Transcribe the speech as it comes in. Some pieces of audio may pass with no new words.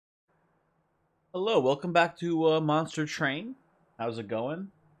Hello, welcome back to Monster Train. How's it going?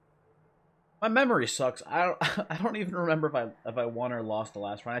 My memory sucks. I don't I don't even remember if I won or lost the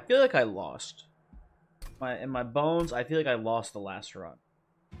last run. I feel like I lost. In my bones, I feel like I lost the last run.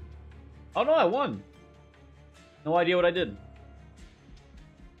 Oh no, I won. No idea what I did.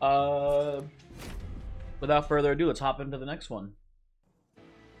 Uh Without further ado, let's hop into the next one.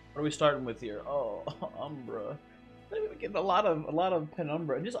 What are we starting with here? Oh, Umbra. We've been getting a lot of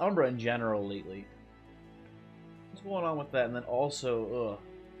Penumbra and just Umbra in general lately. What's going on with that? And then also,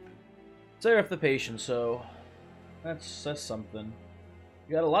 Seraph the Patient, so that's something.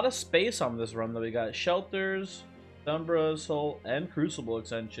 We got a lot of space on this run though. We got shelters, Umbra Soul, and Crucible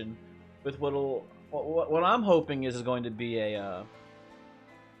extension. With what I'm hoping is going to be a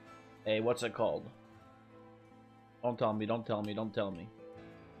what's it called? Don't tell me, don't tell me, don't tell me.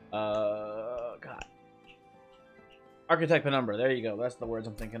 God. Architect Penumbra, there you go. That's the words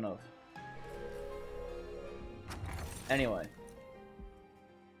I'm thinking of. Anyway.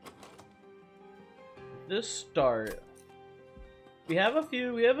 This start. We have a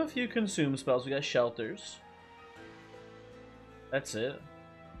few consume spells. We got shelters. That's it.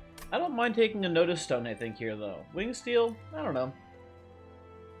 I don't mind taking a Notice Stone, I think, here though. Wing Steel? I don't know.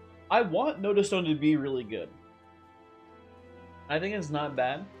 I want Notice Stone to be really good. I think it's not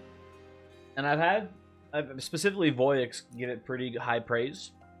bad. And I've specifically Voyix give it pretty high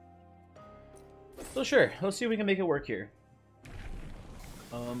praise. So sure, let's see if we can make it work here.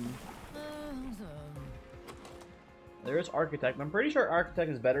 There's Architect. I'm pretty sure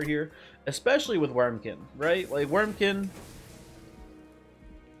Architect is better here, especially with Wormkin, right? Like Wormkin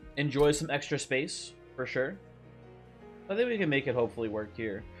enjoys some extra space for sure. I think we can make it hopefully work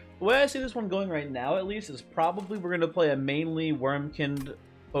here. The way I see this one going right now, at least, is probably we're going to play a mainly Wormkin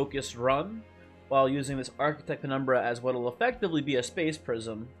focused run while using this Architect Penumbra as what will effectively be a Space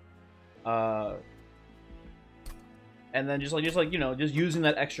Prism. And then just using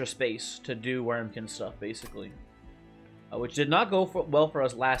that extra space to do Wormkin stuff, basically. Which did not go well for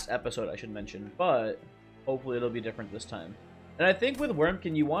us last episode, I should mention, but hopefully it'll be different this time. And I think with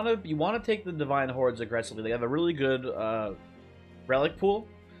Wormkin, you want to take the Divine Hordes aggressively. They have a really good relic pool,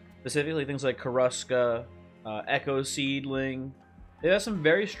 specifically things like Karuska, Echo Seedling. They have some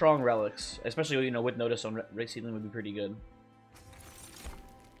very strong relics, especially with Notice on Seedling would be pretty good.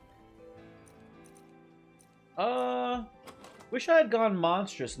 Wish I had gone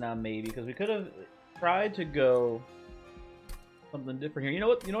monstrous now, maybe, because we could have tried to go something different here. You know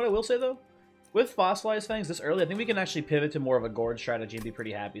what I will say though? With Fossilized Fangs this early, I think we can actually pivot to more of a Gorge strategy and be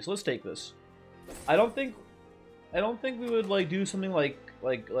pretty happy. So let's take this. I don't think we would do something like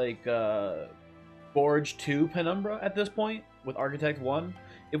Gorge 2 Penumbra at this point with Architect 1.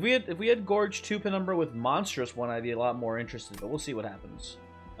 If we had Gorge 2 Penumbra with Monstrous 1, I'd be a lot more interested, but we'll see what happens.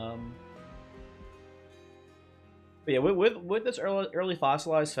 But yeah, with this early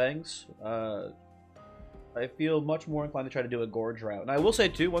Fossilized Fangs, I feel much more inclined to try to do a Gorge route. And I will say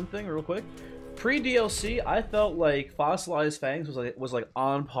too, one thing real quick. Pre-DLC, I felt like Fossilized Fangs was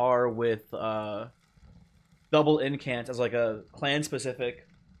on par with double incant as like a clan specific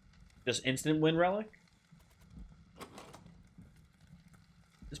just instant win relic.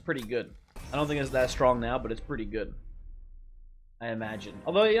 It's pretty good. I don't think it's that strong now, but it's pretty good, I imagine.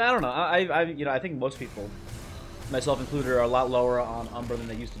 Although, yeah, I don't know. I think most people, myself included, are a lot lower on Umbra than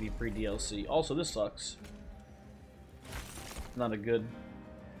they used to be pre-DLC. Also, this sucks. Not a good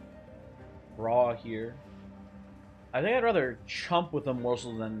raw here. I think I'd rather chump with a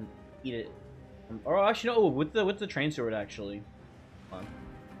morsel than eat it. Or actually, no, with the train sword actually. Hold on.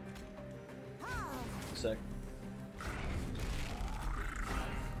 A sec.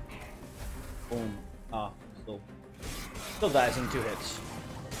 Boom. Ah, still dies in 2 hits.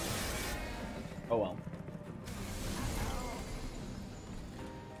 Oh well.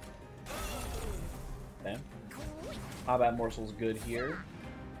 Okay. Combat Morsel's good here.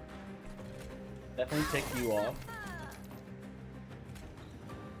 Definitely pick you off.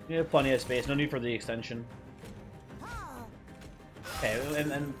 You have plenty of space, no need for the extension. Okay,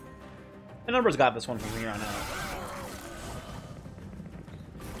 and the numbers got this one from here on out.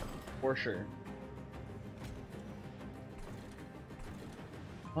 For sure.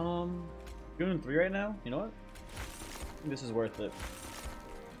 Doing 3 right now? You know what? I think this is worth it.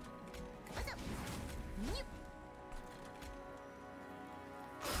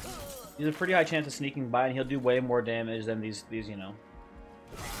 He's a pretty high chance of sneaking by, and he'll do way more damage than these these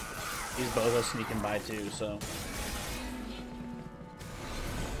bozos sneaking by too, so.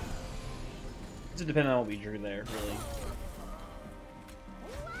 It's depending on what we drew there, really.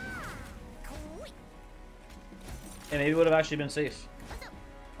 And maybe it would have actually been safe.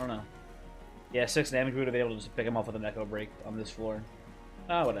 I don't know. Yeah, 6 damage. We would have been able to just pick him off with an Echo Break on this floor.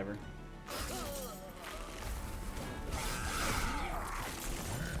 Ah, whatever.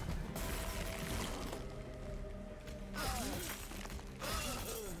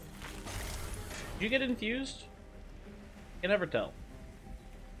 Did you get infused? You can never tell.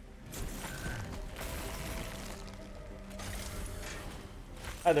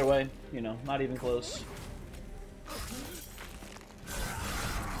 Either way, you know, not even close.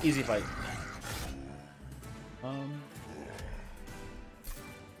 Easy fight.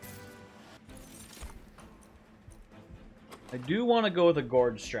 I do want to go with a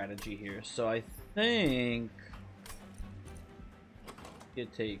Gorge strategy here, so I think you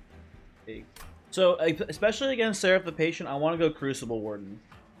take. So, especially against Seraph the Patient, I want to go Crucible Warden.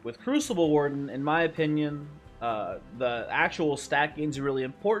 With Crucible Warden, in my opinion, the actual stat gains are really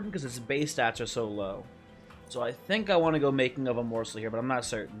important because its base stats are so low. So I think I want to go Making of a Morsel here, but I'm not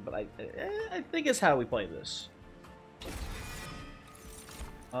certain. But I think it's how we play this.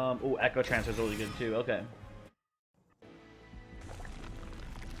 Oh, Echo Transfer is really good too. Okay.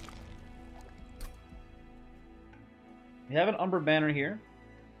 We have an Umber Banner here.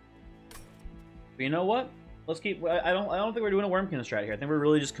 But you know what? Let's keep. I don't think we're doing a Wormkin strat here. I think we're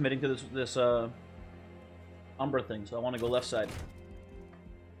really just committing to this Umber thing. So I want to go left side.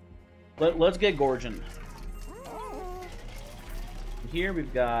 Let's get Gorging. Here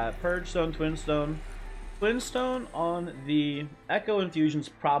we've got Purge Stone, Twin Stone. Twin Stone on the Echo Infusion's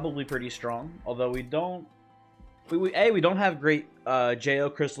probably pretty strong, although we don't. We don't have great Jo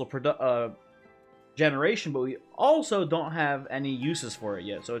Crystal generation, but we also don't have any uses for it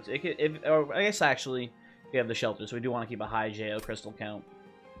yet. So or I guess actually we have the shelter, so we do want to keep a high Jo Crystal count.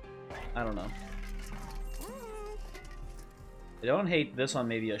 I don't know. I don't hate this on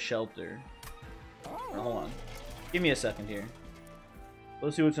maybe a shelter. Hold on, give me a second here.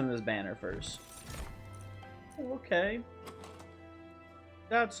 Let's see what's in this banner first. Okay,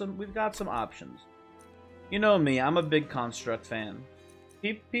 we've got some options. You know me, I'm a big Construct fan.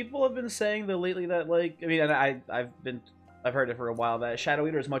 People have been saying that lately that, like, I mean, I've heard it for a while that Shadow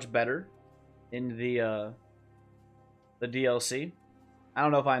Eater is much better in the DLC. I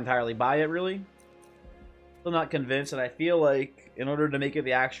don't know if I entirely buy it, really. Still not convinced, and I feel like in order to make it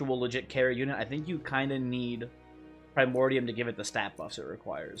the actual legit carry unit, I think you kind of need Primordium to give it the stat buffs it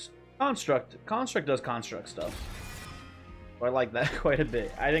requires. Construct does Construct stuff. So I like that quite a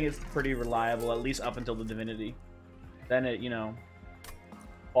bit. I think it's pretty reliable, at least up until the Divinity. Then it, you know,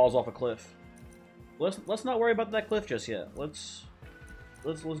 falls off a cliff. Let's not worry about that cliff just yet. Let's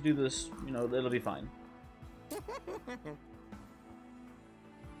do this. You know, it'll be fine.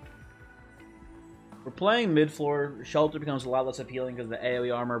 We're playing mid floor. Shelter becomes a lot less appealing because the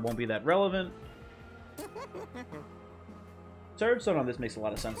AoE armor won't be that relevant. Surge Stone on this makes a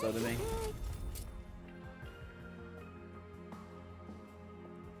lot of sense though to me.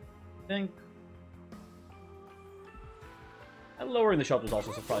 I think lowering the shelter is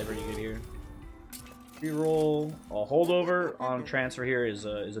also probably pretty good here. Reroll a holdover on transfer here is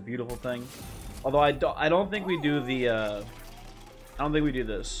a beautiful thing. Although I don't think we do the I don't think we do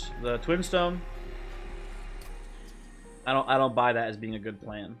this. The Twin Stone. I don't buy that as being a good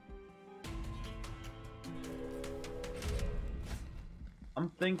plan. I'm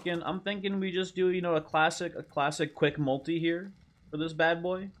thinking we just do, you know, a classic quick multi here for this bad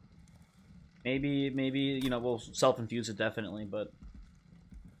boy. Maybe you know, we'll self-infuse it definitely, but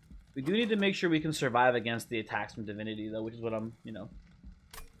we do need to make sure we can survive against the attacks from Divinity though, which is what I'm, you know,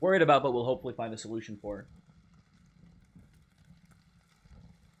 worried about, but we'll hopefully find a solution for.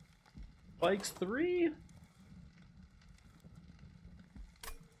 Spikes 3.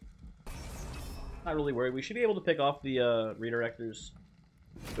 Not really worried. We should be able to pick off the redirectors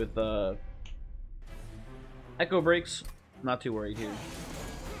with Echo Breaks. Not too worried here.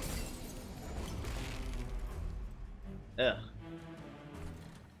 Ugh.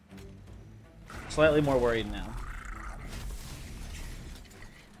 Slightly more worried now.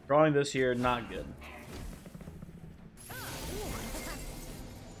 Drawing this here, not good.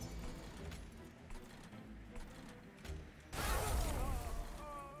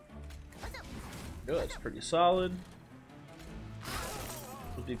 Good, it's pretty solid.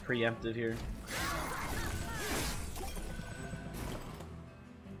 We'll be preemptive here.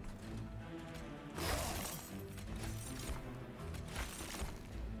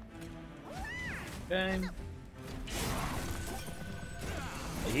 Okay.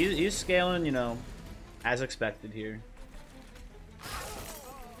 He's scaling, you know, as expected here.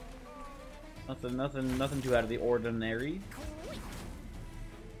 Nothing too out of the ordinary.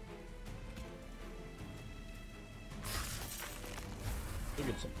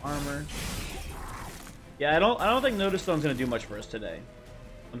 Look at some armor. Yeah, I don't think Notice Stone's gonna do much for us today.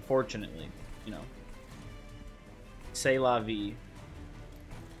 Unfortunately, you know. C'est la vie.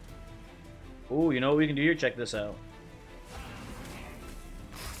 Ooh, you know what we can do here? Check this out.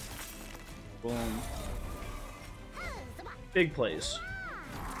 Boom. Big plays.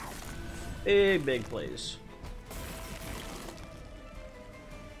 Big plays.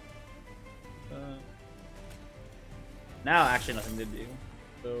 Now, actually, nothing to do.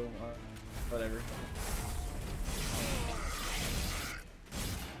 So, whatever.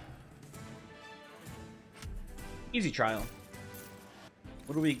 Easy trial.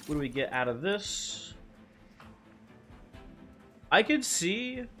 What do we get out of this? I could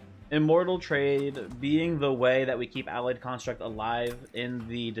see Immortal Trade being the way that we keep Allied Construct alive in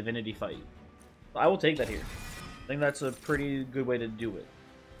the Divinity fight. So I will take that here. I think that's a pretty good way to do it.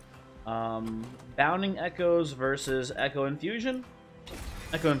 Bounding Echoes versus Echo Infusion?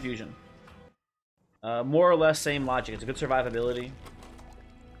 Echo Infusion. More or less same logic. It's a good survivability.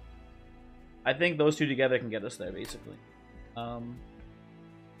 I think those two together can get us there, basically. I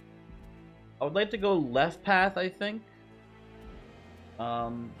would like to go left path, I think.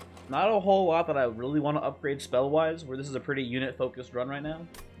 Not a whole lot that I really want to upgrade spell-wise, where this is a pretty unit-focused run right now.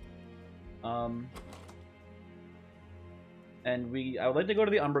 And I would like to go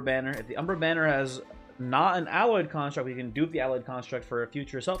to the Umbra Banner. If the Umbra Banner has not an Alloyed Construct, we can dupe the Alloyed Construct for a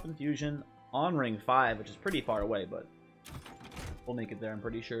future Self-Infusion on Ring 5, which is pretty far away, but we'll make it there, I'm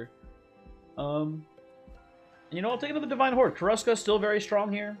pretty sure. And you know, I'll take it to the Divine Horde. Karuska's still very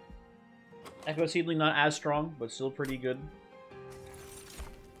strong here. Echo Seedling not as strong, but still pretty good.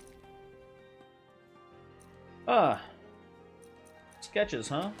 Sketches,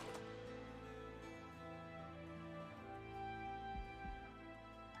 huh?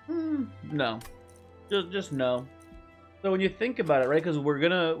 No. Just no. So when you think about it, right, because we're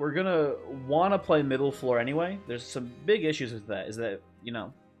gonna want to play middle floor anyway. There's some big issues with that. Is that, you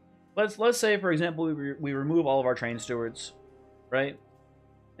know, let's say for example we remove all of our train stewards, right?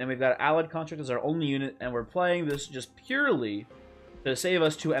 And we've got Allied Construct as our only unit, and we're playing this just purely to save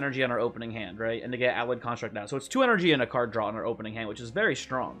us 2 energy on our opening hand, right? And to get Allied Construct now. So it's 2 energy and a card draw on our opening hand, which is very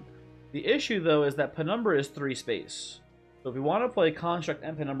strong. The issue, though, is that Penumbra is 3 space. So if we want to play Construct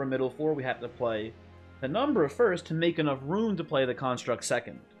and Penumbra middle floor, we have to play Penumbra first to make enough room to play the Construct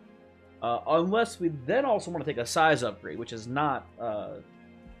second. Unless we then also want to take a size upgrade, which is not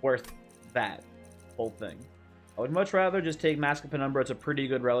worth that whole thing. I would much rather just take Mask of Penumbra. It's a pretty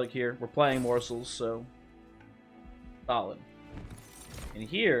good relic here. We're playing Morsels, so solid. And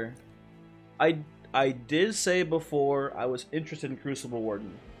here, I did say before I was interested in Crucible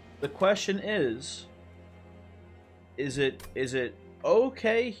Warden. The question is it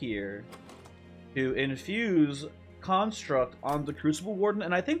okay here to infuse Construct on the Crucible Warden?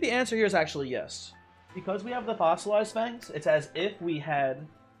 And I think the answer here is actually yes. Because we have the Fossilized Fangs, it's as if we had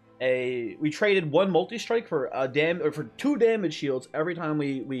we traded 1 multi-strike for for 2 damage shields every time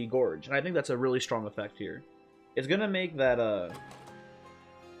we gorge. And I think that's a really strong effect here. It's gonna make that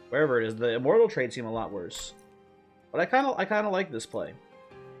wherever it is, the Immortal Trade seem a lot worse. But I kinda like this play.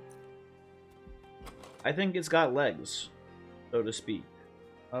 I think it's got legs, so to speak.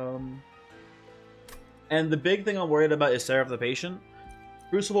 And the big thing I'm worried about is Seraph the Patient.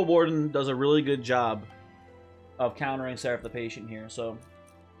 Crucible Warden does a really good job of countering Seraph the Patient here, so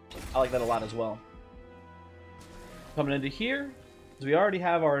I like that a lot as well. Coming into here, because we already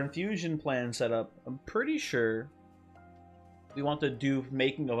have our infusion plan set up, I'm pretty sure we want to do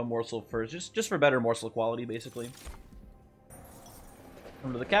making of a morsel first, just for better morsel quality, basically.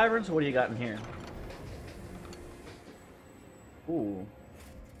 Come to the caverns. What do you got in here? Ooh.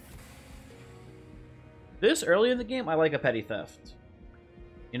 This early in the game, I like a petty theft.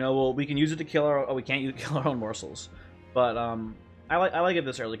 You know, well, we can use it to kill our. Oh, we can't kill our own morsels, but I like it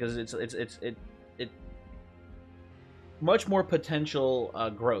this early because it much more potential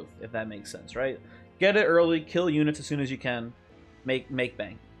growth, if that makes sense, right? Get it early, kill units as soon as you can, make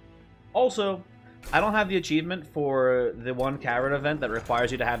bank. Also, I don't have the achievement for the 1 cavern event that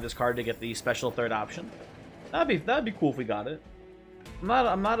requires you to have this card to get the special 3rd option. That'd be cool if we got it.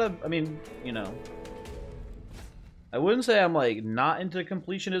 I mean, you know, I wouldn't say I'm like not into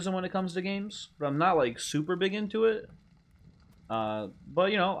completionism when it comes to games, but I'm not like super big into it.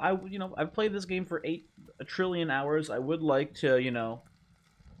 But you know, I've played this game for 8 trillion hours. I would like to, you know,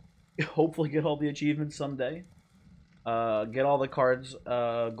 hopefully get all the achievements someday. Get all the cards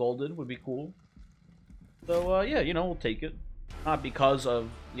golded would be cool. So yeah, you know, we'll take it. Not because of,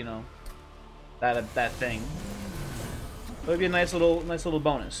 you know, that thing. But it'd be a nice little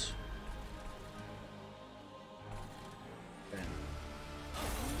bonus.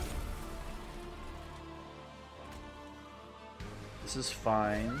 This is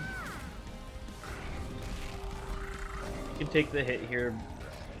fine. You can take the hit here.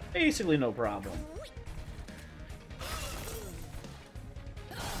 Basically no problem.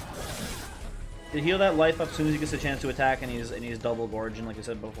 To heal that life up as soon as he gets a chance to attack, and he's double gorging, like I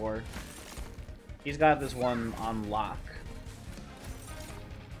said before. He's got this one on lock.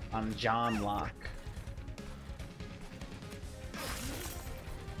 On John lock.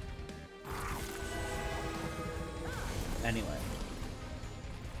 Anyway.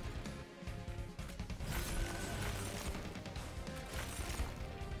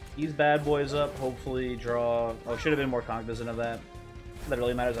 These bad boys up, hopefully draw... Oh, should have been more cognizant of that. That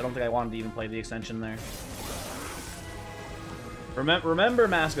really matters. I don't think I wanted to even play the extension there. Remember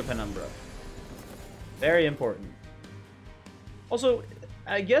Mask of Penumbra. Very important. Also,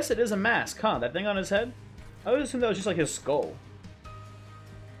 I guess it is a mask, huh? That thing on his head? I would assume that was just like his skull.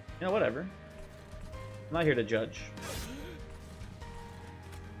 You know, whatever. I'm not here to judge.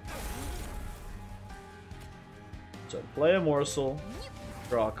 So, play a morsel.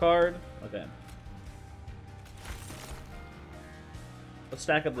 Draw a card. Okay. Let's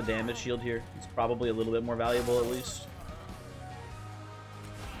stack up the damage shield here. It's probably a little bit more valuable at least.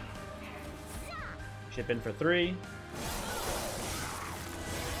 Chip in for 3.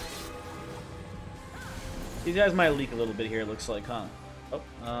 These guys might leak a little bit here, it looks like, huh?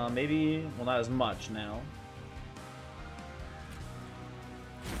 Oh, maybe... Well, not as much now.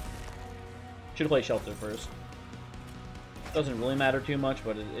 Should have played Shelter first. Doesn't really matter too much,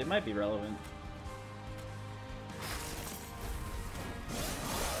 but it might be relevant.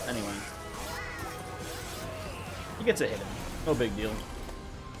 Anyway. He gets a hit in. No big deal.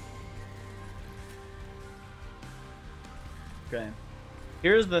 Okay.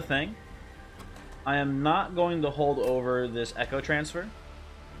 Here's the thing. I am not going to hold over this Echo Transfer.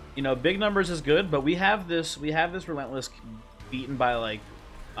 You know, big numbers is good, but we have this Relentless beaten by like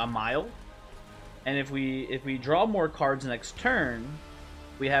a mile. And if we draw more cards next turn,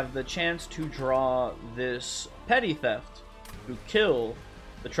 we have the chance to draw this Petty Theft to kill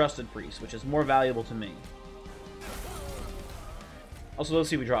the Trusted Priest, which is more valuable to me. Also, let's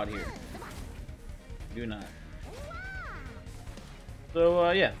see if we draw it here. Do not.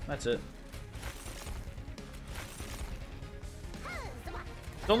 So, yeah, that's it.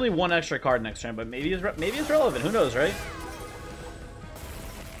 It's only one extra card next turn, but maybe it's relevant. Who knows, right?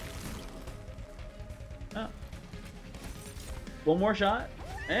 Oh. One more shot?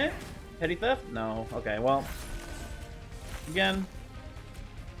 Eh? Petty Theft? No. Okay, well. Again.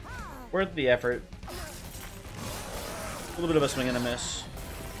 Worth the effort. A little bit of a swing and a miss.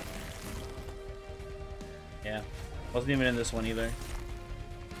 Yeah. Wasn't even in this one either.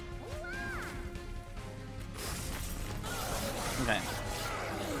 Okay.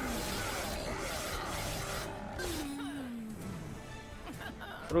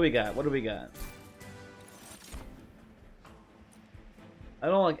 What do we got? What do we got? I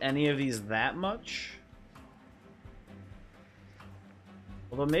don't like any of these that much.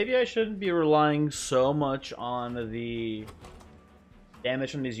 Although maybe I shouldn't be relying so much on the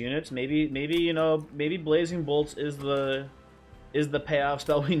damage from these units. Maybe you know, maybe Blazing Bolts is the payoff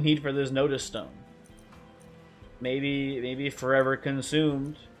spell we need for this Notice Stone. Maybe Forever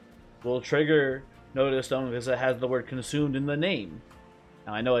Consumed will trigger Notice Stone because it has the word consumed in the name.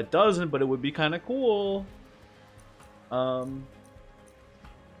 Now I know it doesn't, but it would be kind of cool. I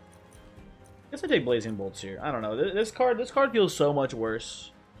guess I take Blazing Bolts here. I don't know. This card feels so much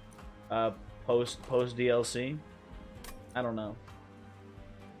worse. Post DLC. I don't know.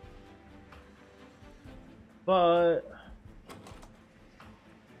 But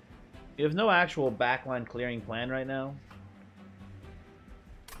you have no actual backline clearing plan right now.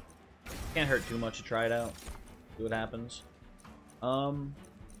 Can't hurt too much to try it out. See what happens.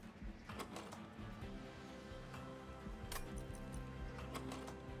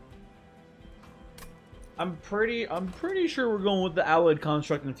 I'm pretty sure we're going with the Alloyed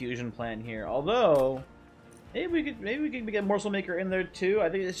Construct and Fusion plan here. Although maybe we could get Morsel Maker in there too. I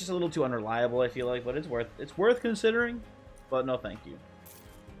think it's just a little too unreliable, I feel like, but it's worth considering. But no, thank you.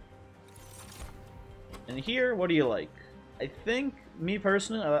 And here, what do you like? I think, me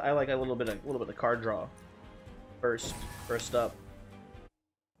personally, I like a little bit of card draw. First up.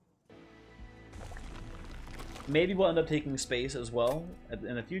 Maybe we'll end up taking space as well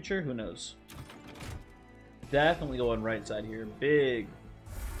in the future. Who knows? Definitely going right side here. Big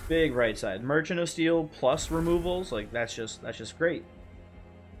right side. Merchant of Steel plus removals. Like that's just great.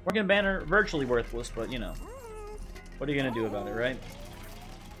 Morgan Banner virtually worthless, but you know, what are you gonna do about it, right?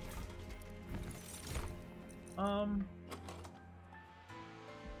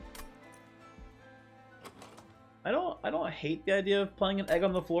 I don't hate the idea of playing an egg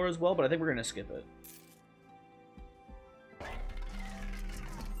on the floor as well, but I think we're gonna skip it.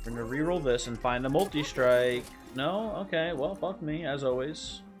 We're gonna reroll this and find a multi-strike. No? Okay, well, fuck me, as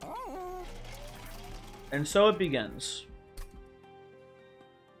always. And so it begins.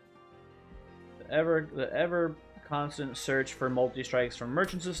 The ever constant search for multi-strikes from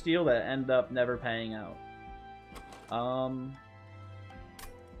Merchants of Steel that end up never paying out. I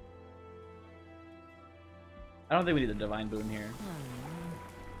don't think we need the Divine Boon here.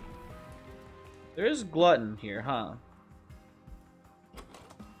 There is Glutton here, huh?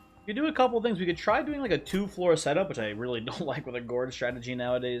 We could do a couple things. We could try doing like a 2-floor setup, which I really don't like with a Gorge strategy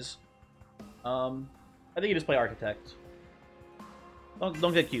nowadays. I think you just play Architect.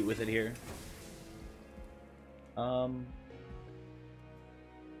 Don't get cute with it here.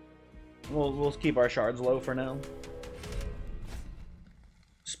 We'll keep our shards low for now.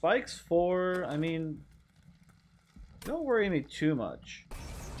 Spikes 4, I mean, don't worry me too much.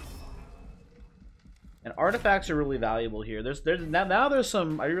 And artifacts are really valuable here. There's now there's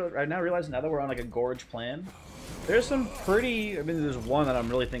some. I now realize now that we're on like a Gorge plan, there's some pretty. I mean, there's one that I'm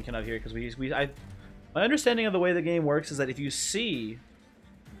really thinking of here because my understanding of the way the game works is that if you see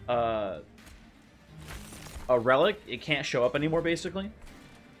a relic, it can't show up anymore, basically.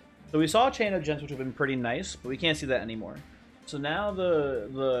 So we saw a Chain of Gems, which would have been pretty nice, but we can't see that anymore. So now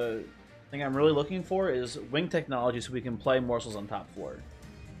the thing I'm really looking for is wing technology, so we can play morsels on top floor.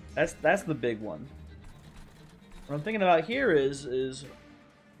 That's the big one. What I'm thinking about here is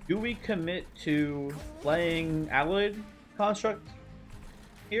do we commit to playing Alloyed Construct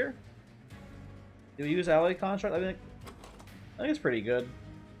here? Do we use Alloyed Construct? I think it's pretty good.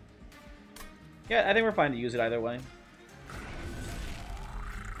 Yeah, I think we're fine to use it either way.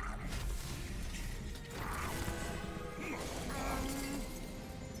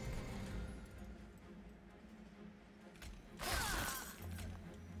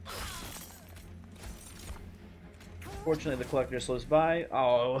 Fortunately, the collector slows by.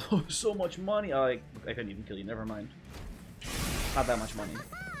 Oh, so much money! Oh, I couldn't even kill you. Never mind. Not that much money.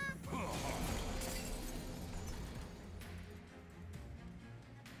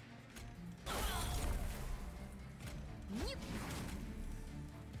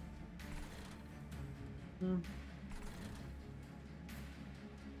 I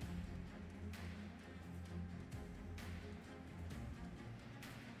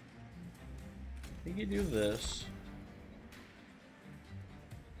think you do this.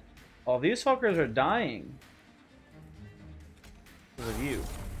 Oh, these fuckers are dying. Because of you.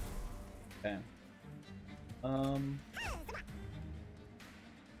 Okay.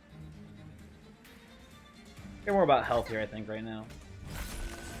 Care more about health here, I think, right now.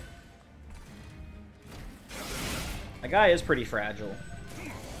 That guy is pretty fragile.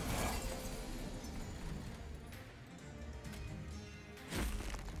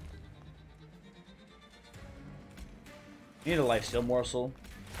 You need a lifesteal morsel.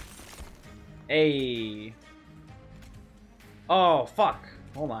 Hey. Oh, fuck.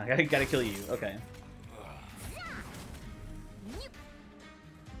 Hold on. I gotta kill you. Okay.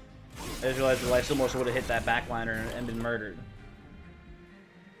 I just realized the lifesteal morsel would have hit that backliner and been murdered.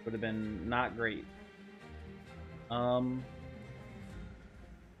 Would have been not great.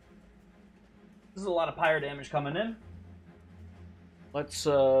 This is a lot of pyre damage coming in. Let's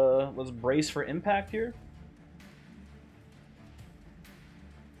brace for impact here.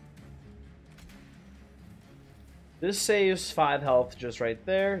 This saves 5 health just right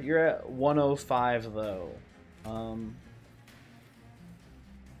there. You're at 105 though. I'm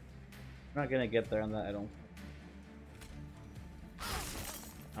not gonna get there on that, I don't.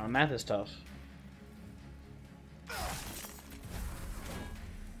 Math is tough.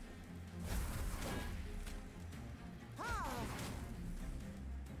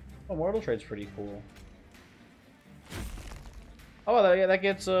 Oh, Mortal Trade's pretty cool. Oh, that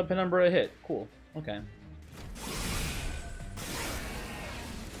gets Penumbra a hit. Cool. Okay.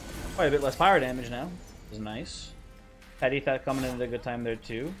 Quite a bit less fire damage now. This is nice. Petty Theft coming in at a good time there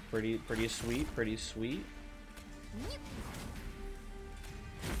too. Pretty sweet. Pretty sweet.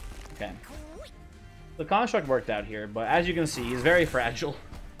 Okay. The construct worked out here, but as you can see, he's very fragile.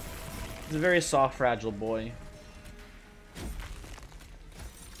 He's a very soft, fragile boy.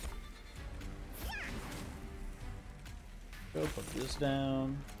 Go put this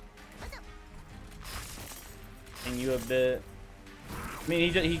down. Hang you a bit. I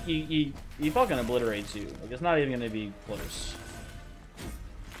mean, he fucking obliterates you. Like, it's not even gonna be close.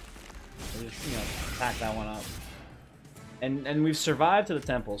 So just, you know, pack that one up. And we've survived to the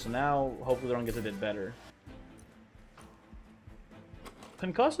temple, so now hopefully the run gets a bit better.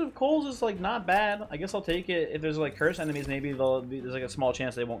 Concussive Coals is like not bad. I guess I'll take it. If there's like cursed enemies, maybe there's like a small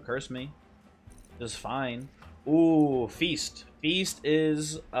chance they won't curse me. Just fine. Ooh, Feast. Feast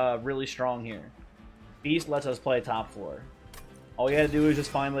is really strong here. Feast lets us play top floor. All we gotta do is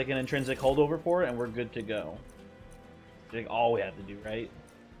just find like an intrinsic holdover for it, and we're good to go. Like all we have to do, right?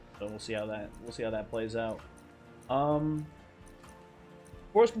 So we'll see how that plays out.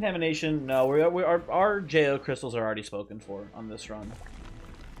 Force contamination. No, our JO crystals are already spoken for on this run.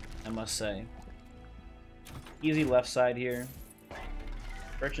 I must say. Easy left side here.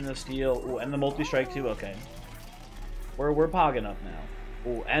 Merchant of Steel. Ooh, and the multi-strike too. Okay. We're pogging up now.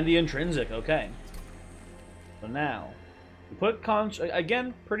 Ooh, and the intrinsic. Okay. So now we put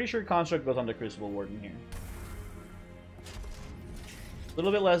again. Pretty sure construct goes onto Crucible Warden here. A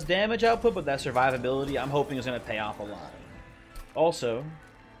little bit less damage output, but that survivability I'm hoping is going to pay off a lot. Also,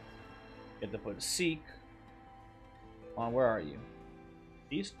 get to put Seek on. Where are you?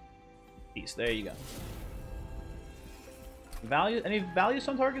 East. East. There you go. Value? Any value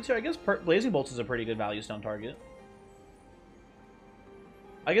stone targets here? I guess Blazing Bolts is a pretty good value stone target.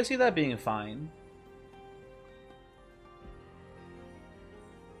 I can see that being fine.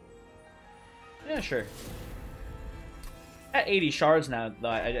 Yeah, sure. At 80 shards now,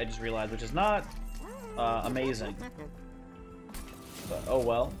 I just realized, which is not amazing. But, oh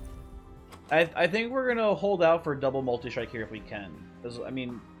well. I think we're gonna hold out for double multi-strike here if we can. Because, I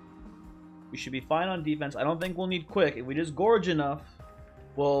mean, we should be fine on defense. I don't think we'll need quick. If we just gorge enough,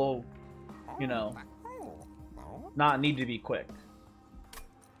 we'll, you know, not need to be quick.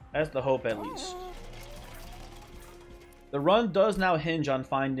 That's the hope, at least. The run does now hinge on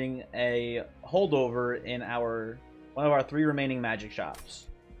finding a holdover in one of our 3 remaining magic shops.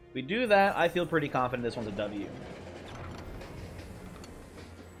 If we do that, I feel pretty confident this one's a W.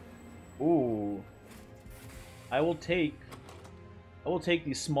 Ooh. I will take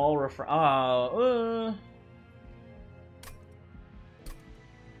these small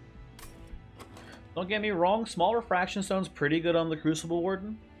Don't get me wrong, small refraction stone's pretty good on the Crucible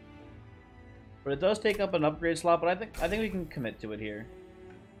Warden. But it does take up an upgrade slot, but I think we can commit to it here.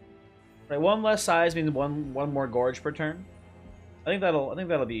 Right, one less size means one more Gorge per turn. I think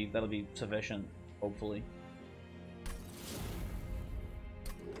that'll be sufficient, hopefully.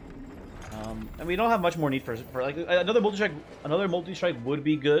 And we don't have much more need for like another multi-strike would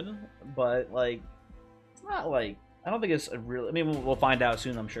be good, but like it's not like I don't think it's a real. I mean, we'll find out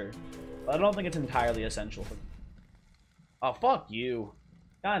soon, I'm sure. But I don't think it's entirely essential. Oh, fuck you!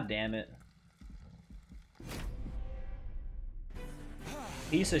 God damn it!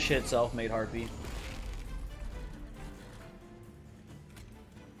 Piece of shit, self-made heartbeat.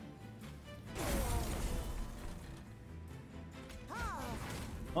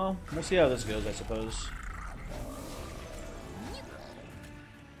 Well, we'll see how this goes, I suppose.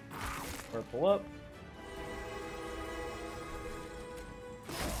 Purple up.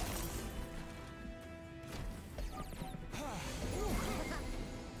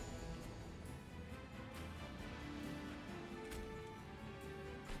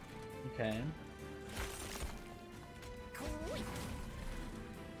 Okay.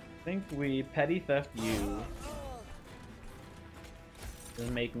 I think we petty theft you. Is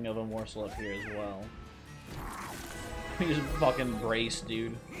making of a morsel up here as well. We just fucking brace,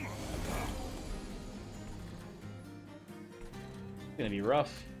 dude. It's gonna be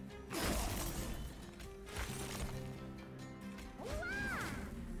rough.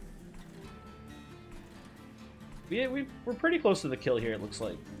 We're pretty close to the kill here, it looks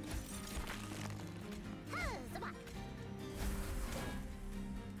like.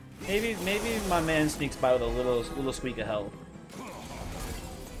 Maybe my man sneaks by with a little squeak of health.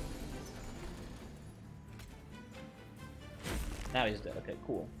 Now he's dead. Okay,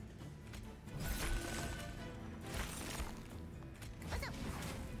 cool.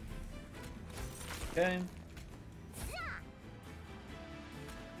 Okay.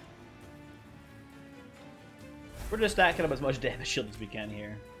 We're just stacking up as much damage shield as we can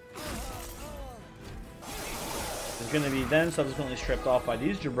here. It's going to be then subsequently stripped off by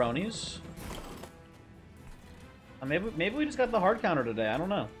these jabronis. Maybe we just got the hard counter today. I don't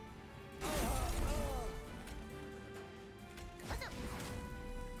know.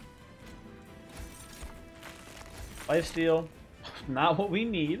 Lifesteal, not what we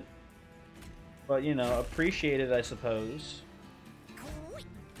need, but you know, appreciate it, I suppose.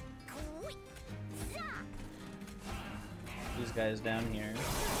 These guys down here.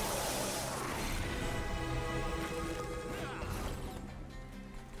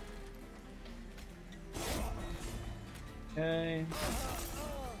 Okay.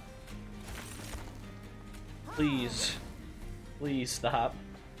 Please. Please stop.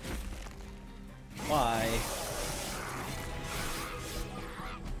 Why?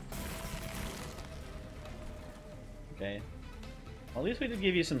 Okay. Well, at least we did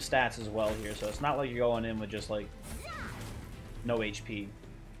give you some stats as well here, so it's not like you're going in with just, like, no HP.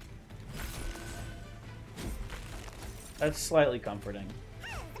 That's slightly comforting.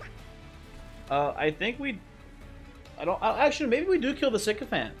 I think we... actually, maybe we do kill the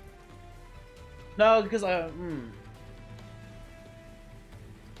Sycophant. No, because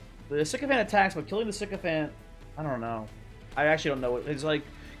the Sycophant attacks, but killing the Sycophant... I don't know. I actually don't know. It's like...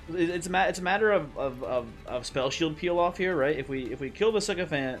 It's a matter of spell shield peel off here, right? If we kill the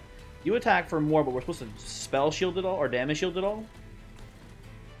Sycophant, you attack for more, but we're supposed to spell shield it all or damage shield it all.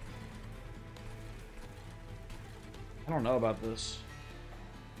 I don't know about this.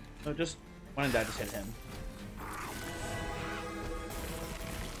 No, just when in doubt, just hit him.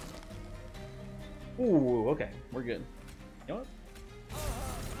 Ooh, okay, we're good. You know what?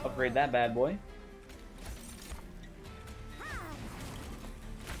 Upgrade that bad boy.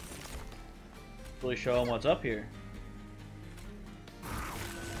 Really show him what's up here.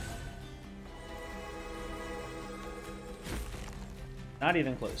 Not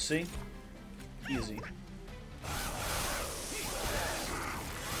even close, see? Easy.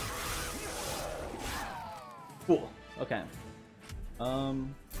 Cool. Okay. Huh.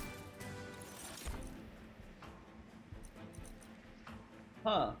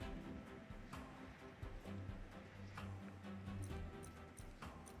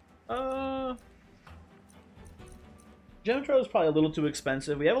 Gemitro is probably a little too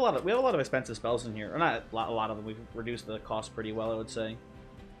expensive. We have a lot of expensive spells in here, or not a lot of them. We've reduced the cost pretty well, I would say.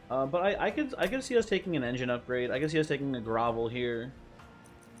 But I could see us taking an engine upgrade. I could see us taking a grovel here.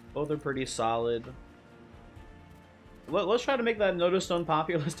 Both are pretty solid. Let's try to make that Notice Stone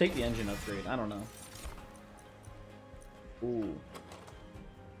popular. Let's take the engine upgrade. I don't know. Ooh.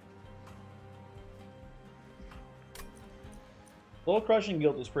 Soul Crushing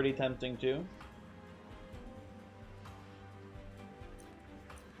Guilt is pretty tempting too.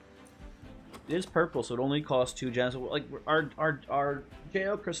 It is purple, so it only costs 2 gems. Like our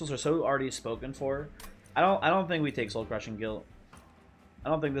JO crystals are so already spoken for. I don't think we take Soul Crushing Guilt. I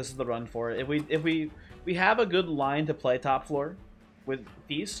don't think this is the run for it. If we have a good line to play top floor with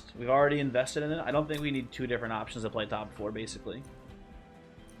Feast, we've already invested in it. I don't think we need 2 different options to play top floor, basically.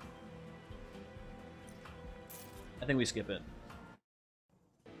 I think we skip it.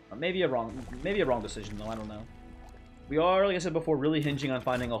 Or maybe a wrong decision though. I don't know. We are, like I said before, really hinging on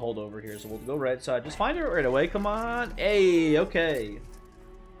finding a holdover here, so we'll go right side. Just find it right away. Come on. Hey, okay.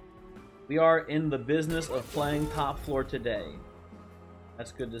 We are in the business of playing top floor today.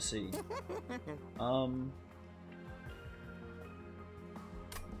 That's good to see. What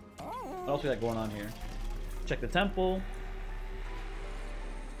else we got going on here? Check the temple.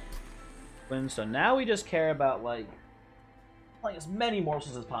 So now we just care about like playing as many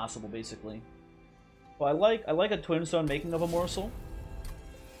morsels as possible, basically. Well, I like a Twin Stone making of a morsel,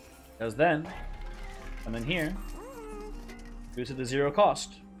 because then come in here, boost it to 0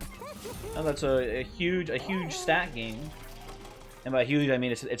 cost. Now that's a huge stat gain. And by huge, I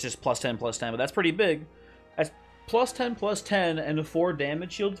mean it's just +10, +10, but that's pretty big. That's +10, +10, and a 4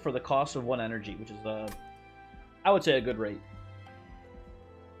 damage shield for the cost of 1 energy, which is, I would say, a good rate.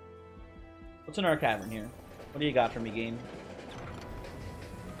 What's in our cavern here? What do you got for me, game?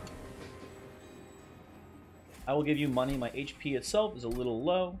 I will give you money. My HP itself is a little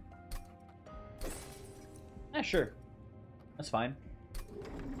low. Yeah, sure. That's fine.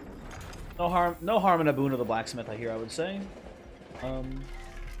 No harm in a boon of the blacksmith, I hear, I would say.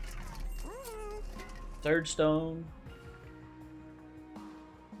 Third stone. I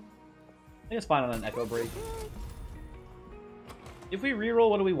think it's fine on an echo break. If we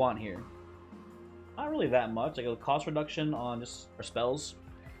reroll, what do we want here? Not really that much. Like a cost reduction on just our spells.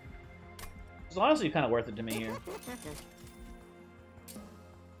 It's honestly kind of worth it to me here.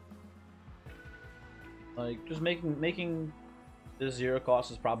 Like just making this 0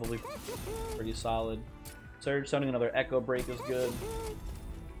 cost is probably pretty solid. Surge Stoning another Echo Break is good.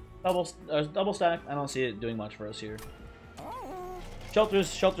 Double stack. I don't see it doing much for us here.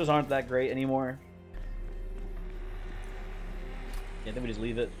 Shelters aren't that great anymore. Yeah, I think we just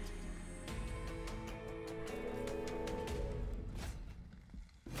leave it.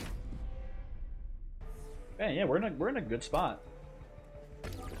 Okay, yeah, we're in a good spot.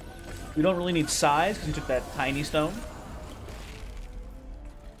 We don't really need size because we took that tiny stone.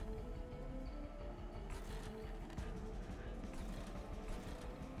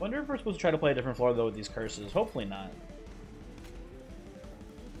 Wonder if we're supposed to try to play a different floor though with these curses. Hopefully not.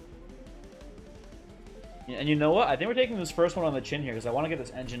 And you know what? I think we're taking this first one on the chin here because I want to get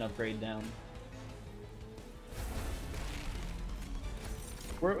this engine upgrade down.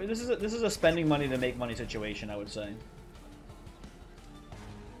 This is a spending money to make money situation, I would say.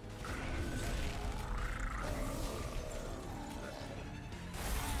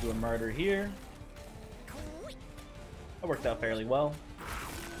 Do a murder here. That worked out fairly well.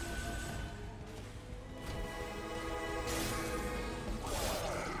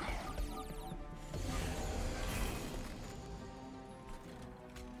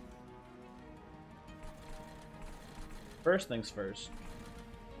 First things first.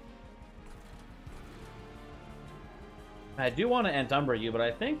 I do want to Antumbra you, but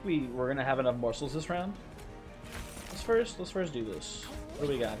I think we're gonna have enough morsels this round. Let's first do this. What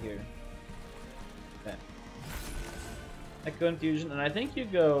do we got here? Okay. Echo Infusion, and I think you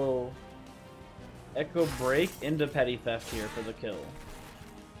go Echo Break into Petty Theft here for the kill.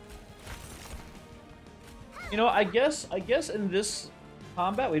 You know, I guess in this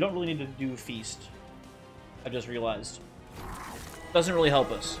combat we don't really need to do Feast. I just realized. Doesn't really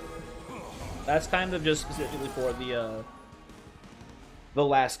help us. That's kind of just specifically for the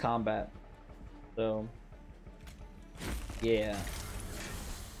last combat. So yeah.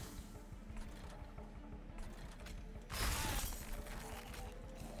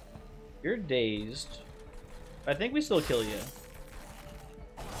 You're dazed. I think we still kill you.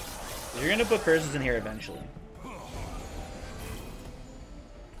 You're gonna put curses in here eventually.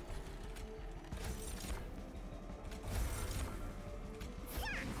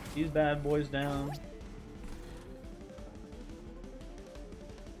 These bad boys down.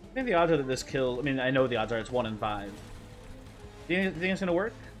 I think the odds are that this kill... I mean, I know the odds are it's 1 in 5. Do you think it's gonna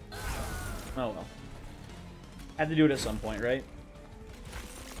work? Oh well. Had to do it at some point, right?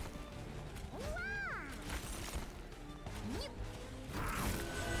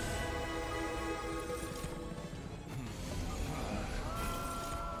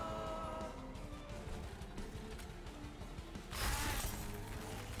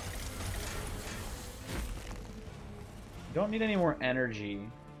 Don't need any more energy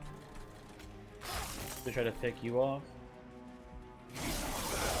to try to pick you off.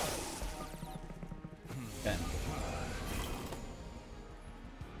 Okay.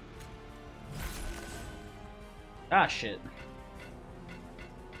 Ah, shit.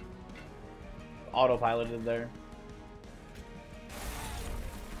 Autopiloted there.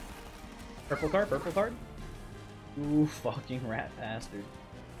 Purple card, purple card. Ooh, fucking rat bastard.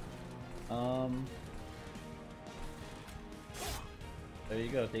 There you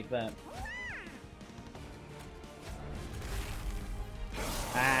go, take that.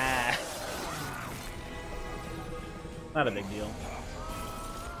 Ah! Not a big deal.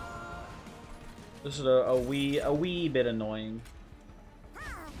 This is a wee bit annoying.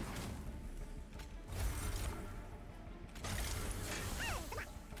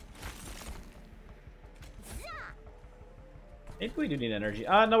 Maybe we do need energy.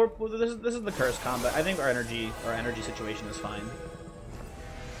 No, this is the curse combat. I think our energy situation is fine.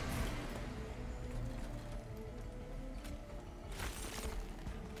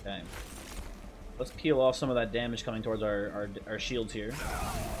 Okay. Let's peel off some of that damage coming towards our shields here.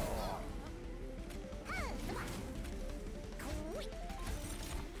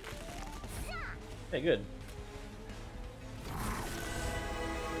 Okay, good.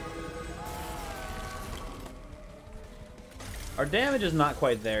 Our damage is not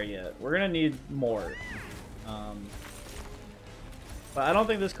quite there yet. We're gonna need more. But I don't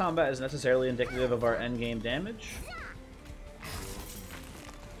think this combat is necessarily indicative of our endgame damage.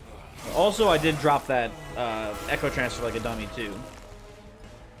 Also, I did drop that Echo Transfer like a dummy, too.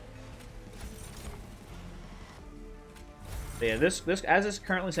 But yeah, this as this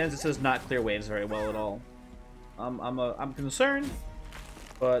currently stands, this does not clear waves very well at all. I'm concerned,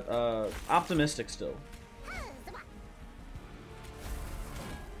 but optimistic still.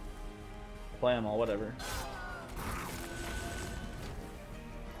 Play them all, whatever.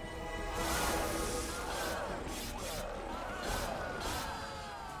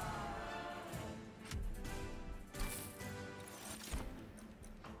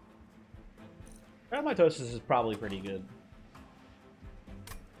 Mitosis is probably pretty good.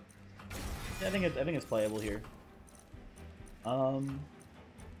 Yeah, I think it's playable here. And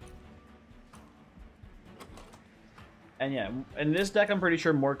yeah, in this deck, I'm pretty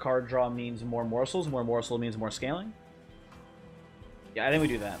sure more card draw means more morsels. More morsel means more scaling. Yeah, I think we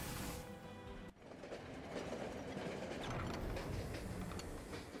do that.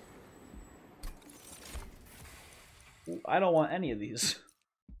 Ooh, I don't want any of these.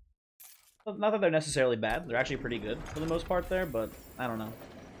 Not that they're necessarily bad. They're actually pretty good for the most part there, but I don't know.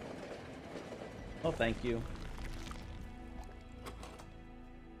 Oh, thank you.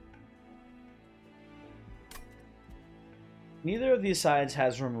 Neither of these sides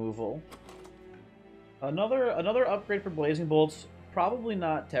has removal. Another upgrade for Blazing Bolts, probably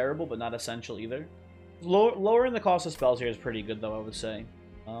not terrible, but not essential either. Lowering the cost of spells here is pretty good, though, I would say.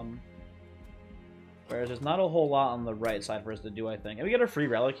 Whereas there's not a whole lot on the right side for us to do, I think. And we get a free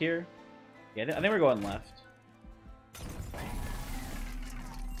relic here. Yeah, I think we're going left.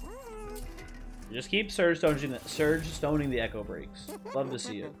 Just keep Surge Stoning the Echo Breaks. Love to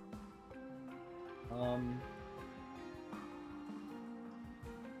see it.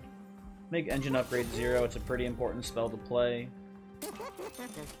 Make Engine Upgrade 0. It's a pretty important spell to play.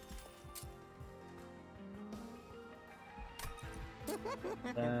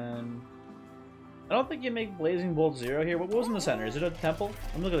 Then I don't think you make Blazing Bolt 0 here. What was in the center? Is it a temple?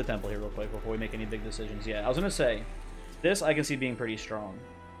 I'm looking at the temple here real quick before we make any big decisions. Yeah, I was gonna say this I can see being pretty strong.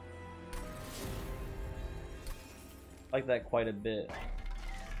 I like that quite a bit.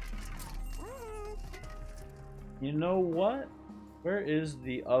 You know what? Where is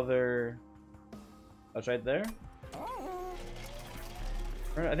the other? Oh, it's right there.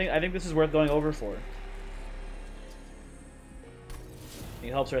 I think this is worth going over for.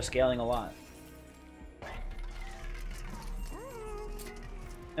 It helps our scaling a lot.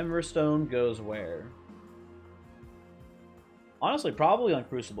 Emberstone goes where? Honestly, probably on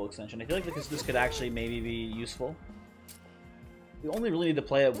Crucible Extension. I feel like this could actually maybe be useful. We only really need to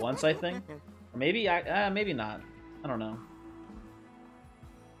play it once, I think. Or maybe, maybe not. I don't know.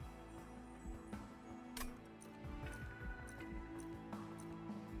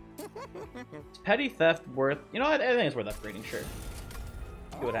 Is Petty Theft worth... You know what? I think it's worth upgrading, sure.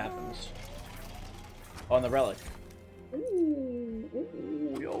 See what happens. Oh, and the relic.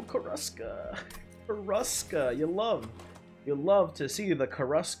 Ooh, yo, Karuska. Karuska. You love to see the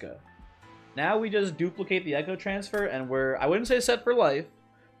Karuska. Now we just duplicate the Echo Transfer, and we're... I wouldn't say set for life,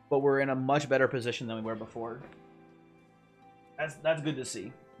 but we're in a much better position than we were before. That's good to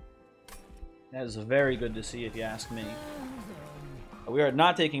see. That is very good to see, if you ask me. We are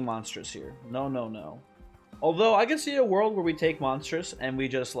not taking Monstrous here. No, no, no. Although, I can see a world where we take Monstrous, and we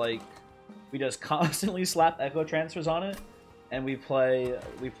just, like... We just constantly slap Echo Transfers on it, and we play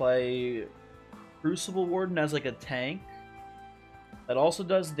Crucible Warden as, like, a tank. That also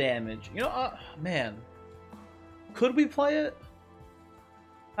does damage. You know, man. Could we play it?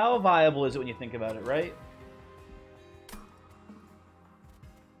 How viable is it when you think about it, right?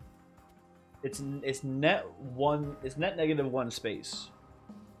 It's net -1 space.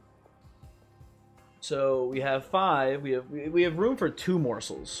 So we have 5. We have room for 2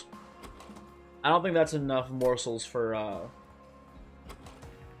 morsels. I don't think that's enough morsels for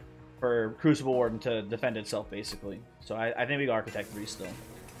Crucible Warden to defend itself, basically. So I think we go Architect 3 still.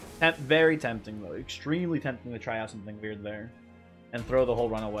 Very tempting, though. Extremely tempting to try out something weird there. And throw the whole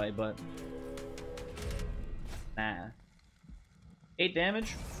run away, but... Nah. 8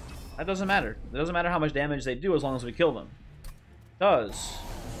 damage? That doesn't matter. It doesn't matter how much damage they do as long as we kill them. It does.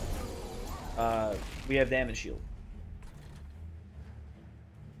 We have damage shield.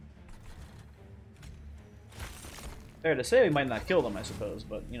 Fair to say we might not kill them, I suppose,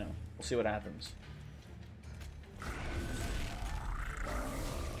 but, you know, we'll see what happens.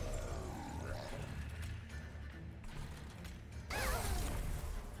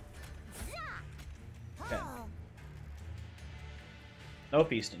 Okay. No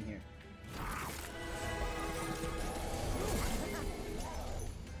feasting here.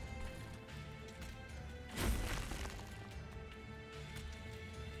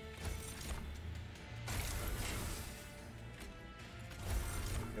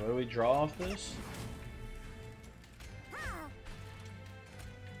 What do we draw off this?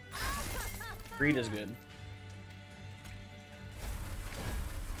 Greed is good.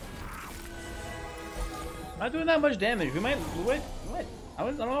 Not doing that much damage. We might I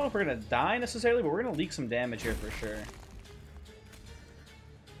don't know if we're gonna die necessarily, but we're gonna leak some damage here for sure.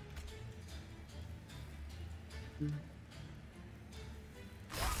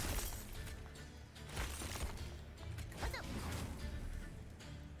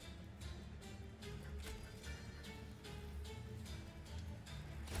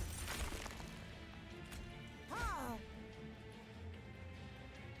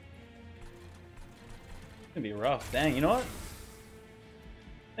 It's gonna be rough. Dang, you know what?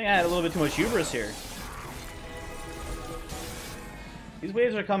 I think I had a little bit too much hubris here. These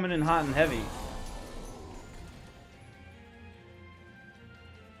waves are coming in hot and heavy.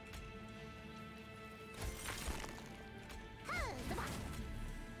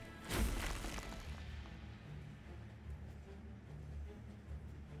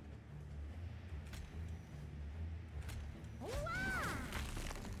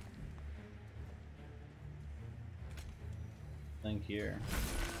 think here.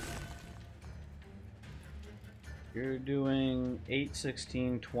 You're doing 8,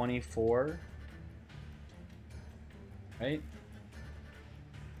 16, 24. Right?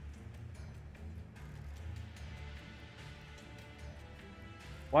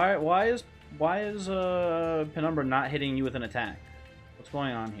 Why is Penumbra not hitting you with an attack? What's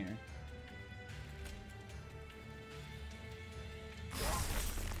going on here?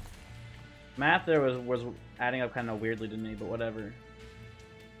 Math there was adding up kind of weirdly to me, but whatever.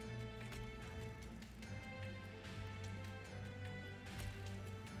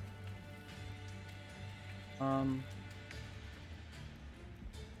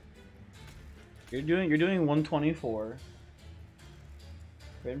 You're doing 124.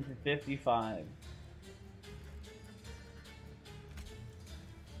 Written for 55.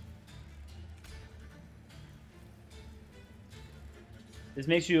 This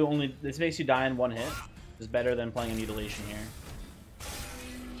makes you die in one hit. This is better than playing a mutilation here.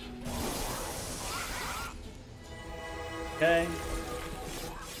 Okay.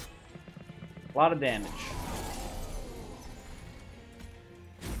 A lot of damage.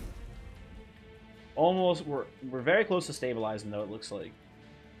 Almost, we're very close to stabilizing though, it looks like.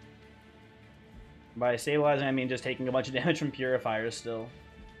 By stabilizing, I mean just taking a bunch of damage from purifiers still.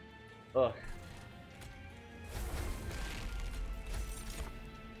 Ugh.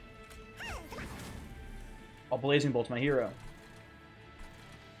 Oh, Blazing Bolt's my hero.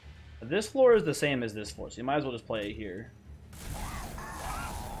 This floor is the same as this floor, so you might as well just play it here.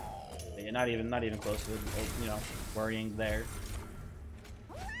 Yeah, not even close to, you know, worrying there.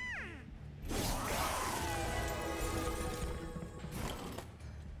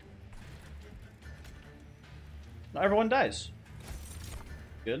 Not everyone dies.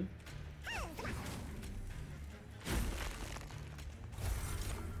 Good.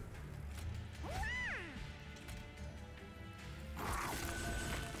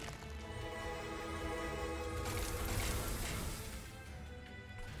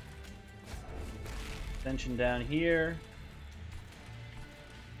 Extension down here.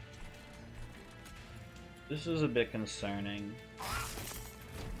 This is a bit concerning.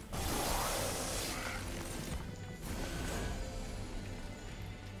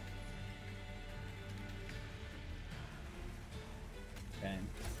 Okay.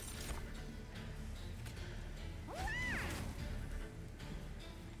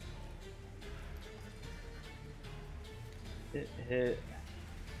 It hit.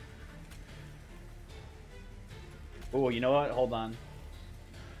 Oh, you know what? Hold on.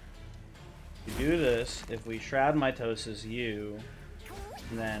 We do this if we Shroud Mitosis you,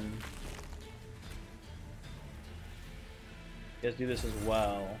 and then let's do this as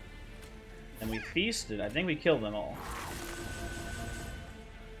well. And we feasted. I think we killed them all.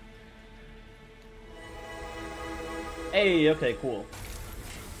 Hey, okay, cool.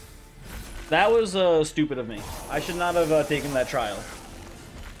 That was stupid of me. I should not have taken that trial.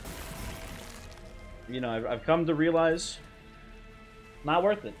 You know, I've come to realize, not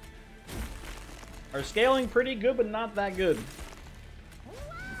worth it. Our scaling pretty good, but not that good.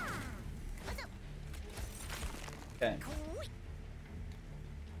 Okay.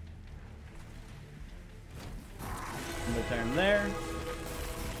 End the turn there.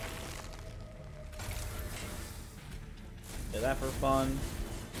 Get that for fun.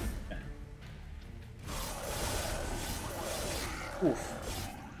 Okay. Oof.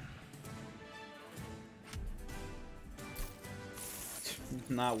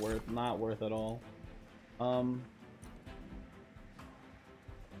 Not worth at all.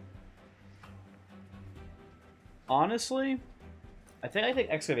 Honestly, I think I take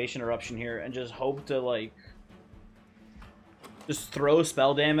Excavation Eruption here and just hope to like just throw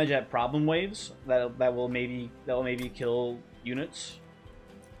spell damage at problem waves that will maybe kill units.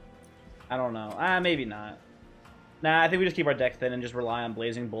 I don't know. Maybe not. Nah, I think we just keep our deck thin and just rely on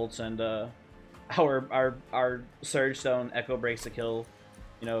Blazing Bolts and our Surge Stone Echo Breaks to kill,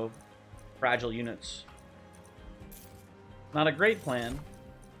 you know, fragile units. Not a great plan.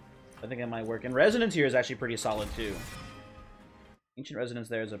 I think it might work. And Resonance here is actually pretty solid too. Ancient Resonance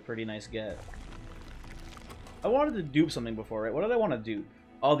there is a pretty nice get. I wanted to dupe something before, right? What did I want to dupe?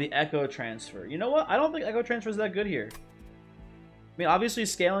 Oh, the Echo Transfer. You know what? I don't think Echo Transfer is that good here. I mean, obviously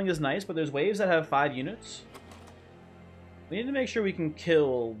scaling is nice, but there's waves that have 5 units. We need to make sure we can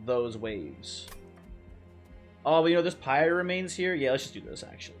kill those waves. Oh, but you know, this Pyre Remains here. Yeah, let's just do this,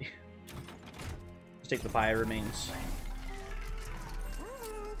 actually. Let's take the Pyre Remains.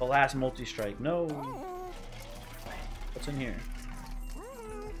 The last multi-strike. No. What's in here?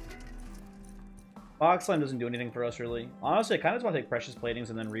 Fog Slime doesn't do anything for us, really. Honestly, I kind of just want to take Precious Platings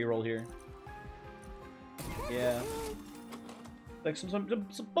and then reroll here. Yeah. Like some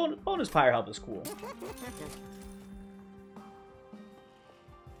bonus fire health is cool.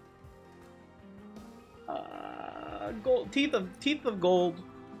 Gold teeth of gold.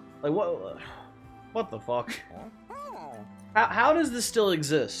 Like what the fuck? How does this still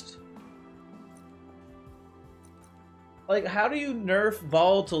exist? Like, how do you nerf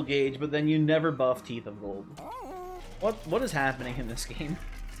volatile gauge, but then you never buff teeth of gold? What is happening in this game?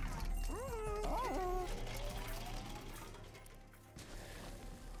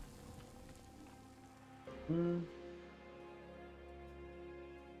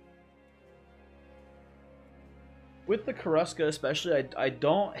 With the Karuska especially, I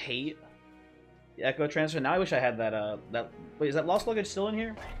don't hate the Echo Transfer. Now I wish I had that, wait, is that Lost Luggage still in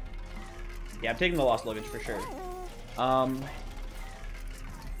here? Yeah, I'm taking the Lost Luggage for sure.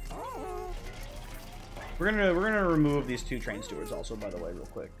 We're gonna remove these 2 train stewards also, by the way, real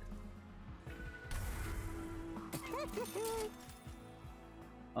quick.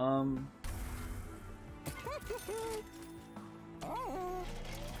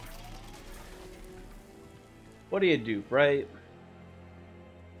 What do you do, right?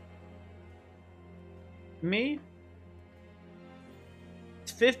 Me?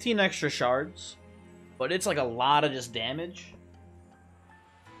 It's 15 extra shards, but it's like a lot of just damage.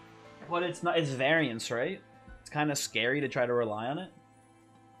 But it's not, it's variance, right? It's kind of scary to try to rely on it.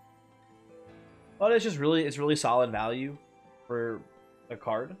 But it's just it's really solid value for a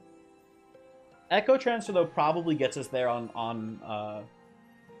card. Echo Transfer though probably gets us there on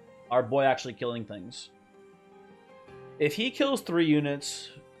our boy actually killing things. If he kills 3 units,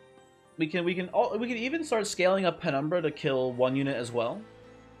 we can even start scaling up Penumbra to kill 1 unit as well.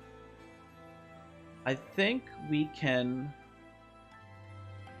 I think we can.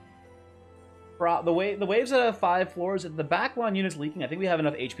 The waves that have 5 floors, if the back line unit's leaking, I think we have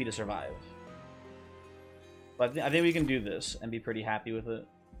enough HP to survive. But I think we can do this and be pretty happy with it.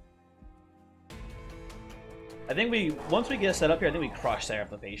 I think once we get set up here, I think we crush Seraph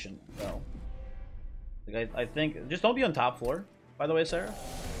the Patient, though. Like, I think, just don't be on top floor, by the way, Sarah.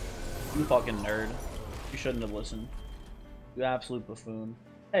 You fucking nerd. You shouldn't have listened. You absolute buffoon.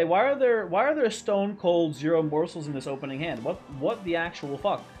 Hey, why are there stone cold 0 morsels in this opening hand? What the actual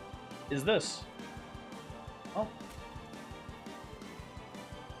fuck is this? Oh.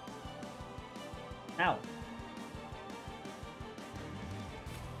 Ow.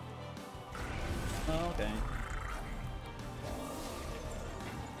 Oh, okay.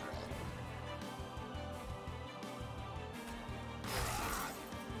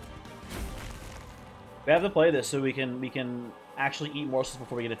 We have to play this so we can actually eat morsels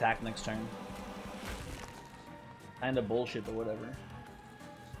before we get attacked next turn. Kinda bullshit, but whatever.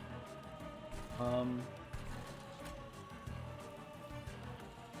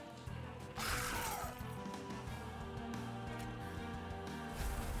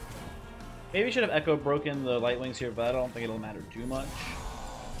 Maybe we should have Echo broken the light wings here, but I don't think it'll matter too much.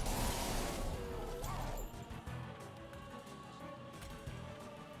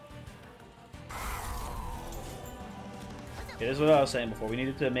 Okay, this is what I was saying before. We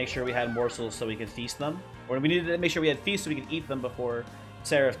needed to make sure we had morsels so we could feast them. Or we needed to make sure we had feast so we could eat them before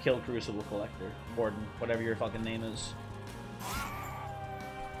Seraph killed Crucible Collector. Gordon, whatever your fucking name is.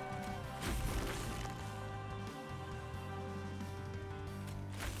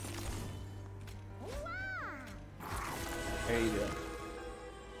 There you go.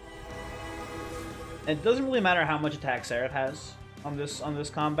 And it doesn't really matter how much attack Seraph has on this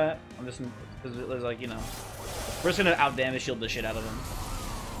combat. Because it's like, you know, we're just gonna out damage shield the shit out of him.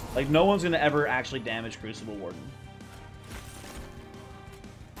 Like, no one's gonna ever actually damage Crucible Warden.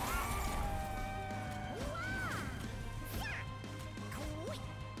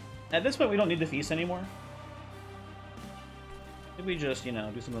 At this point, we don't need to feast anymore. If we just, you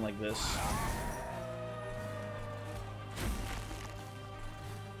know, do something like this.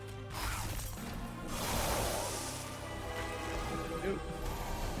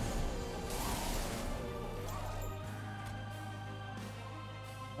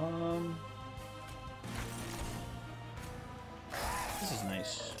 This is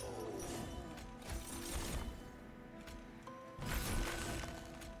nice.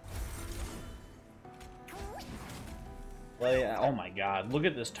 Well, yeah, oh my god, look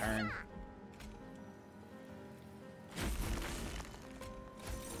at this turn.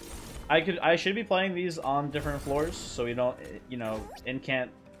 I should be playing these on different floors so we don't, you know, incant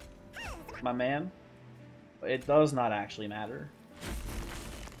my man. But it does not actually matter.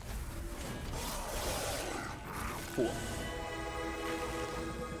 Cool.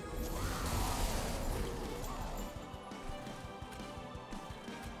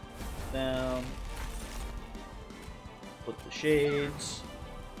 Down. Put the shades.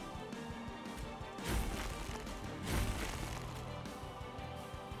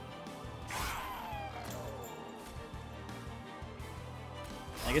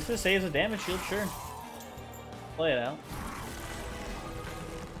 I guess this saves a damage shield, sure. Play it out.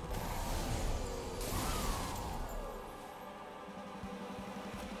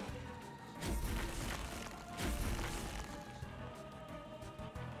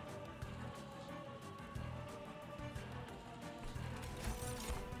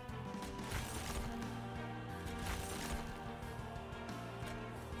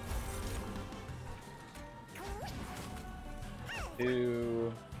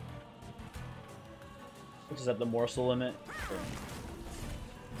 Which is at the morsel limit. Sure.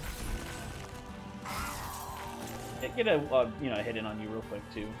 Get a you know, hit in on you real quick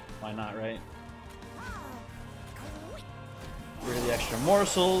too. Why not, right? Get rid of the extra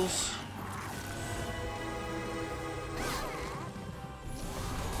morsels.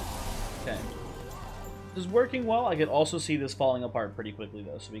 Okay. This is working well. I could also see this falling apart pretty quickly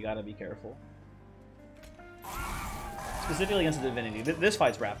though, so we gotta be careful. Specifically against the Divinity. This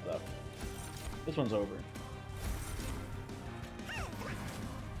fight's wrapped up. This one's over.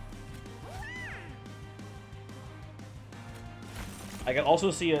 I can also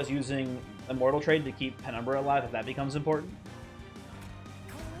see us using Immortal Trade to keep Penumbra alive if that becomes important.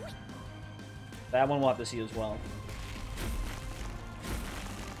 That one we'll have to see as well.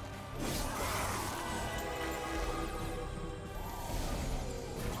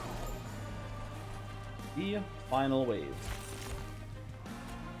 The final wave.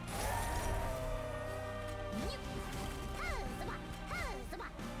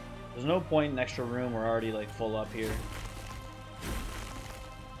 There's no point in extra room. We're already like full up here.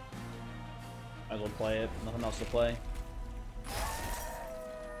 Might as well play it. Nothing else to play.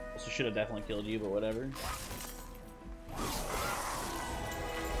 Also should have definitely killed you, but whatever.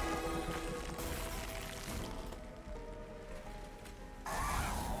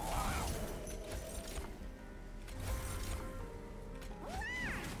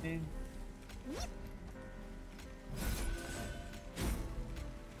 Okay.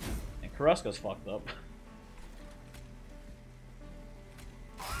 And Karuska's fucked up.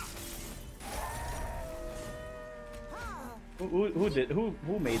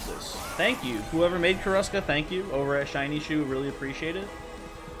 Who made this? Thank you. Whoever made Karuska, thank you. Over at Shiny Shoe, really appreciate it.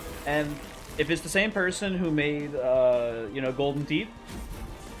 And if it's the same person who made, you know, Golden Teeth,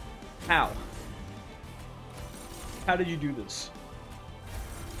 how? How did you do this?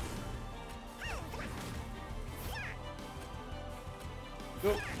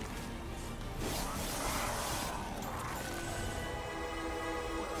 Go.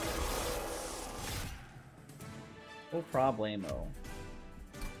 No problemo.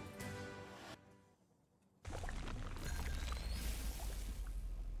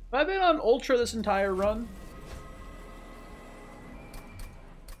 Have I been on Ultra this entire run?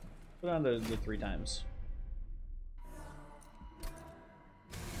 Put on the 3 times.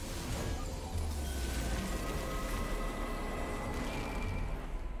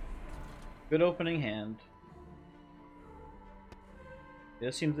 Good opening hand.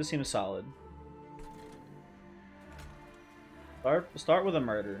 This seems solid. Start with a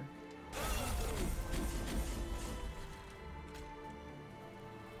murder.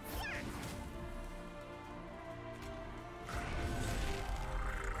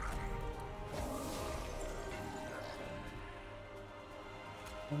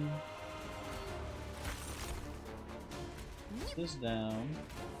 Put this down.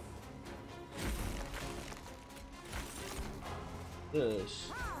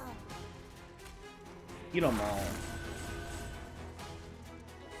 This. Eat 'em all.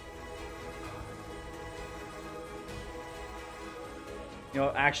 You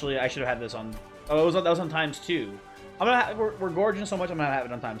know, actually, I should have had this on. Oh, that was on ×2. I'm gonna. We're gorging so much. I'm gonna have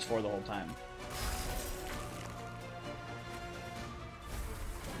it on ×4 the whole time.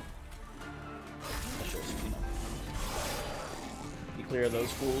 That's just, you know, you clear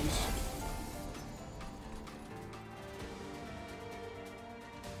those fools.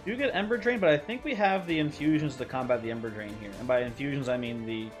 You get Ember Drain, but I think we have the infusions to combat the Ember Drain here. And by infusions, I mean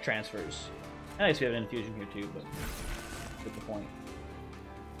the transfers. And I guess we have an infusion here too, but get the point.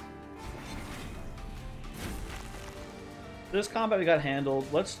 This combat we got handled.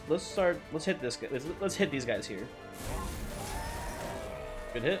 Let's hit this guy. Let's hit these guys here.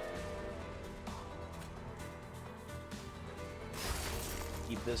 Good hit.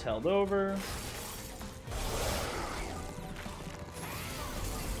 Keep this held over.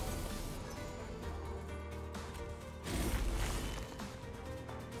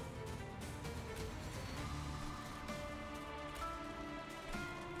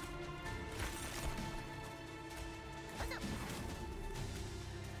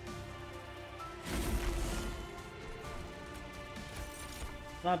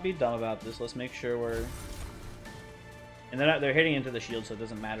 Not be dumb about this. Let's make sure we're... And they're hitting into the shield, so it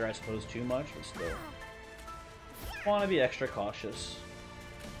doesn't matter, I suppose, too much, but still. Want to be extra cautious.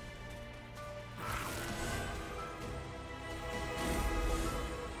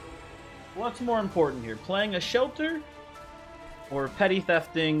 What's more important here? Playing a shelter? Or petty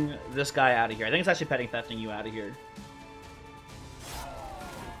thefting this guy out of here? I think it's actually petty thefting you out of here.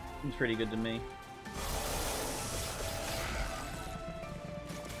 Seems pretty good to me.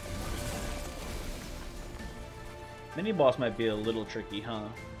 Mini boss might be a little tricky, huh?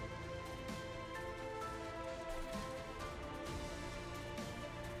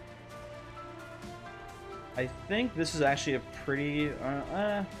 I think this is actually a pretty...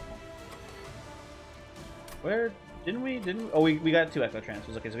 where... Didn't we? Oh, we got 2 Echo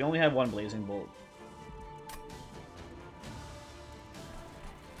Transfers. Okay, so we only have 1 Blazing Bolt.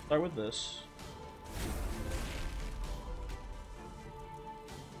 Start with this.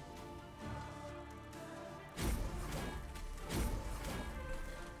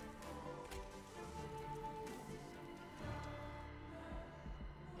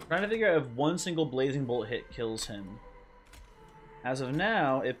 Trying to figure out if 1 single Blazing Bolt hit kills him. As of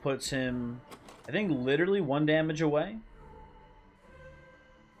now, it puts him... I think literally 1 damage away.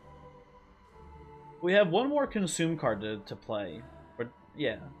 We have 1 more consume card to play. But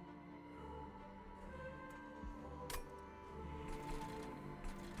yeah.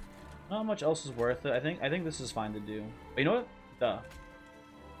 Not much else is worth it. I think this is fine to do. But you know what? Duh.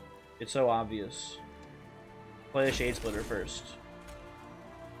 It's so obvious. Play a Shade Splitter first.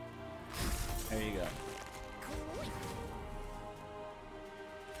 There you go.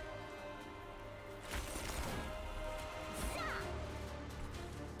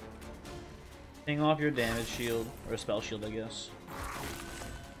 Hang off your damage shield, or spell shield, I guess.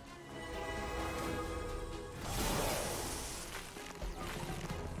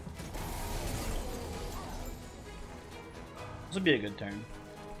 This would be a good turn.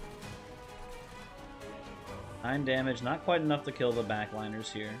 9 damage, not quite enough to kill the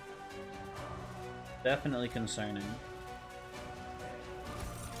backliners here. Definitely concerning.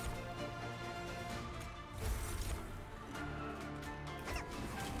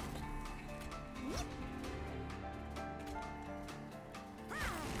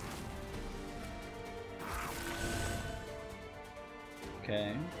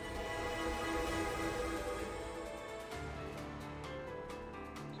 Okay.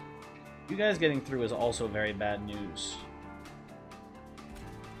 You guys getting through is also very bad news.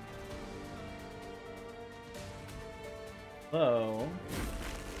 So...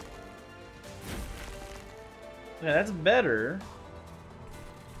 yeah, that's better.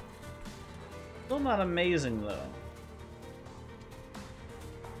 Still not amazing, though.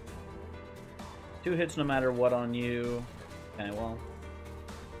 2 hits no matter what on you. Okay, well...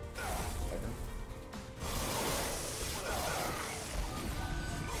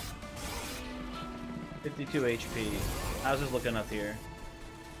 52 HP. How's this looking up here?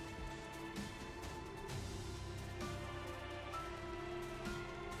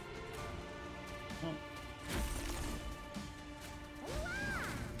 Oh.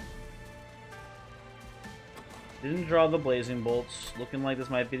 Didn't draw the Blazing Bolts. Looking like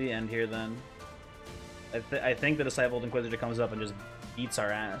this might be the end here then. I think the Discipled Inquisitor comes up and just beats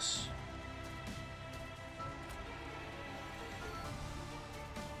our ass.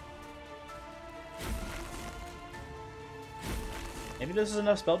 Maybe this is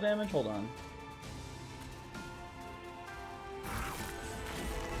enough spell damage? Hold on.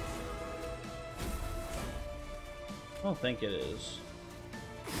 I don't think it is.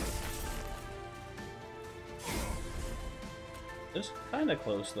 Just kinda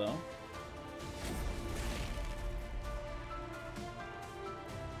close though.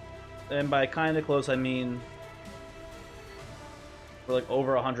 And by kinda close I mean we're like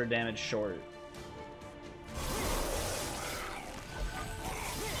over 100 damage short.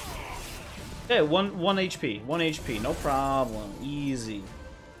 Okay, 1 HP. 1 HP. No problem. Easy.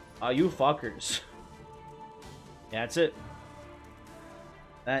 You fuckers. Yeah, that's it.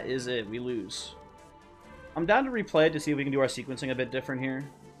 That is it. We lose. I'm down to replay it to see if we can do our sequencing a bit different here.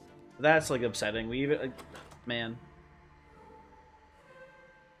 That's, like, upsetting. We even... like, man.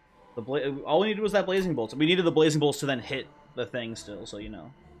 All we need to do was that Blazing Bolts. We needed the Blazing Bolts to then hit the thing still, so you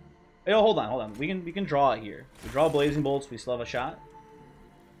know. Hey, oh, hold on. We can draw it here. We draw Blazing Bolts, we still have a shot.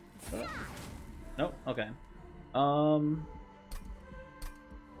 Nope. Okay.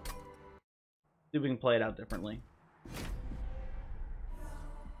 See if we can play it out differently.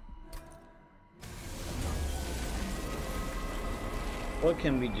 What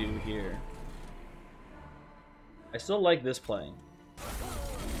can we do here? I still like this play.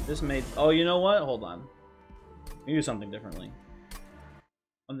 This made... Oh, you know what? Hold on. Let me do something differently.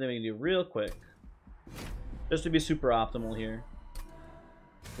 One thing we can do real quick. Just to be super optimal here.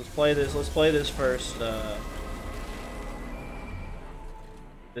 Let's play this first,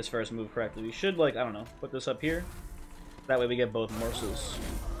 this first move correctly. We should, like, I don't know, put this up here. That way we get both morsels.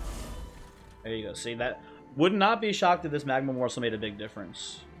 There you go. See, that would not be shocked if this magma morsel made a big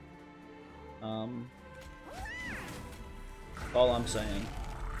difference. That's all I'm saying.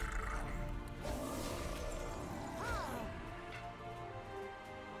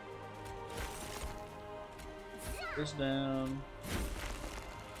 This down.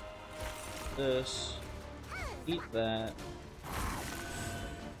 This. Eat that.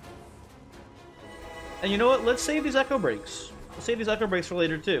 And you know what? Let's save these echo breaks. Let's save these echo breaks for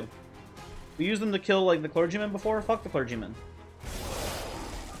later too. We used them to kill like the clergyman before. Fuck the clergyman.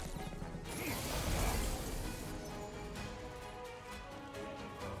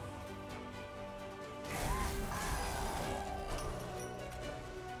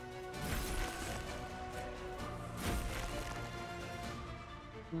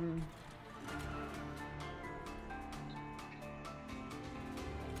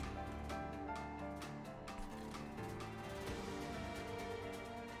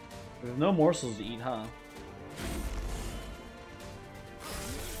 There's no morsels to eat, huh?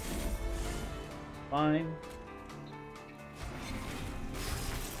 Fine.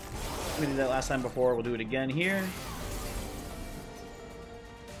 We did that last time before, we'll do it again here.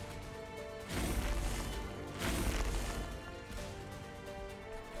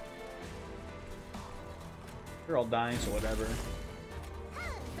 They're all dying, so whatever.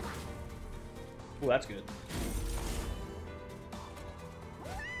 Ooh, that's good.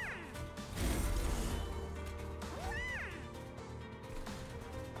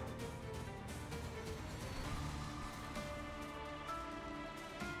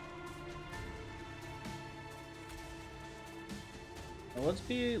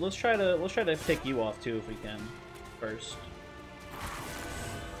 Let's try to pick you off too if we can first.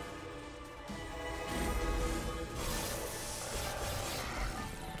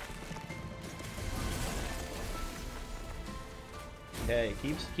 Okay,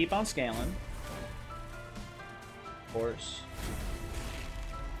 keep on scaling. Of course.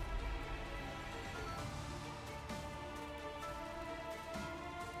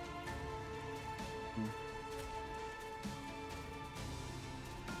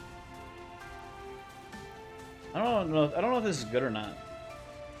 I don't know if this is good or not.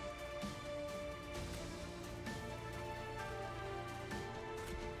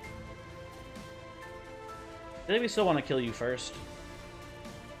 I think we still want to kill you first.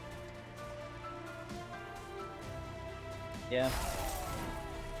 Yeah.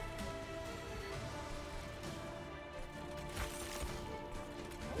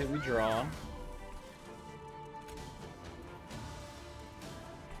 Okay, we draw.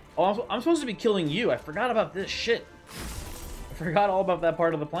 Oh, I'm supposed to be killing you. I forgot about this shit. I forgot all about that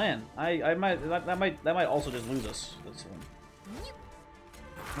part of the plan. That might also just lose us. This one.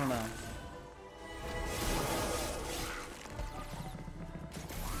 I don't know.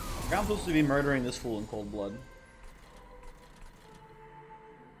 I'm supposed to be murdering this fool in cold blood.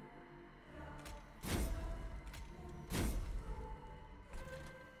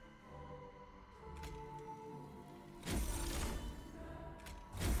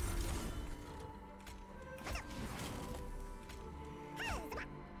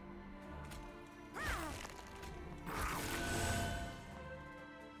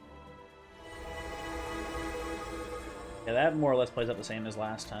 Yeah, that more or less plays out the same as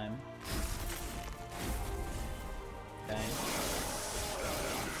last time. Okay.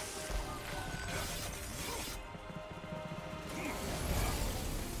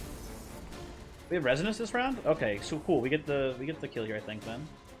 We have resonance this round? Okay, so cool. We get the kill here, I think, then.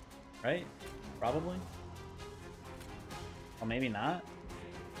 Right? Probably. Or maybe not.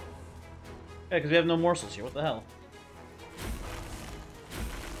 Yeah, because we have no morsels here. What the hell?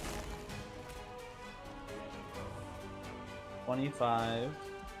 $25.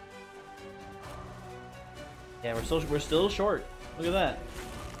 Yeah, we're still short. Look at that.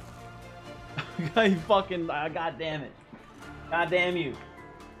 You fucking god damn it. God damn you.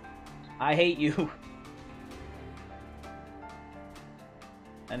 I hate you.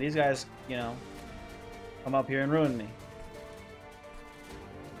 And these guys, you know, come up here and ruin me.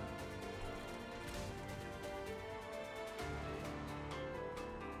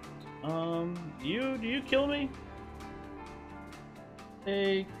 Do you kill me?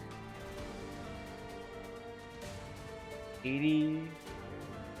 Take 80.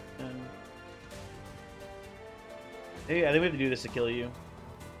 Hey, I think we have to do this to kill you.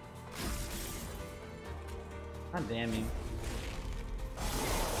 God damn you.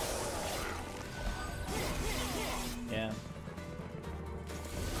 Yeah.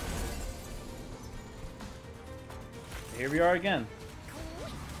 Here we are again.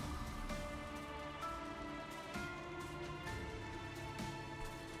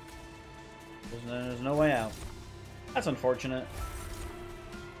 There's no way out. That's unfortunate.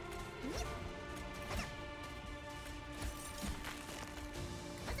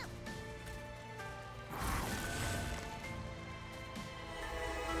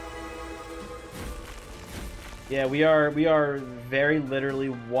 Yeah, we are very literally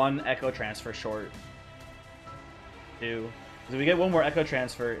one echo transfer short. Two. Because if we get one more echo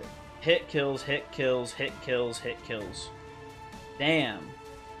transfer, hit kills, hit kills, hit kills, hit kills. Damn.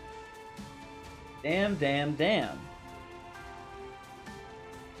 Damn, damn, damn.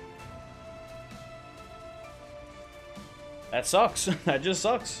 That sucks. That just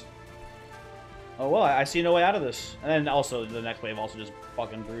sucks. Oh well, I see no way out of this. And then also the next wave also just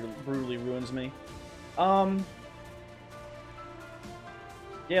fucking brutally ruins me.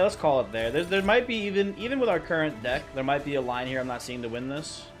 Yeah, let's call it there. There might be even with our current deck, there might be a line here I'm not seeing to win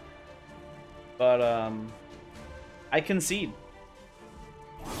this. But I concede.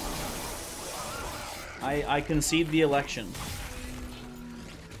 I concede the election.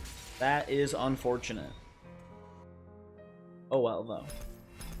 That is unfortunate. Oh well though.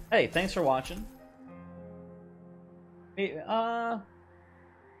 Hey, thanks for watching. Hey,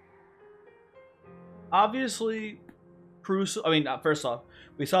 obviously first off,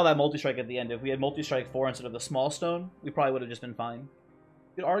 we saw that multi-strike at the end. If we had multi-strike 4 instead of the small stone, we probably would have just been fine.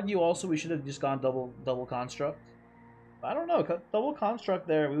 You could argue also we should have just gone double construct. I don't know. Double construct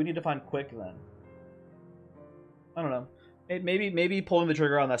there, we would need to find quick then. I don't know. Maybe pulling the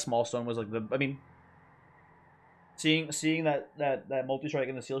trigger on that small stone was like seeing that multi-strike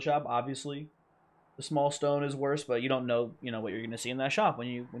in the seal shop, obviously the small stone is worse, but you don't know, what you're gonna see in that shop when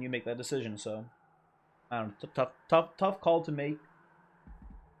you make that decision, so I don't know. Tough call to make.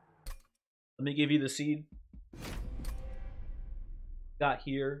 Let me give you the seed. Got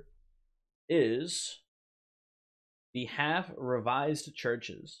here is the half revised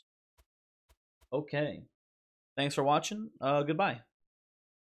churches. Okay. Thanks for watching. Goodbye.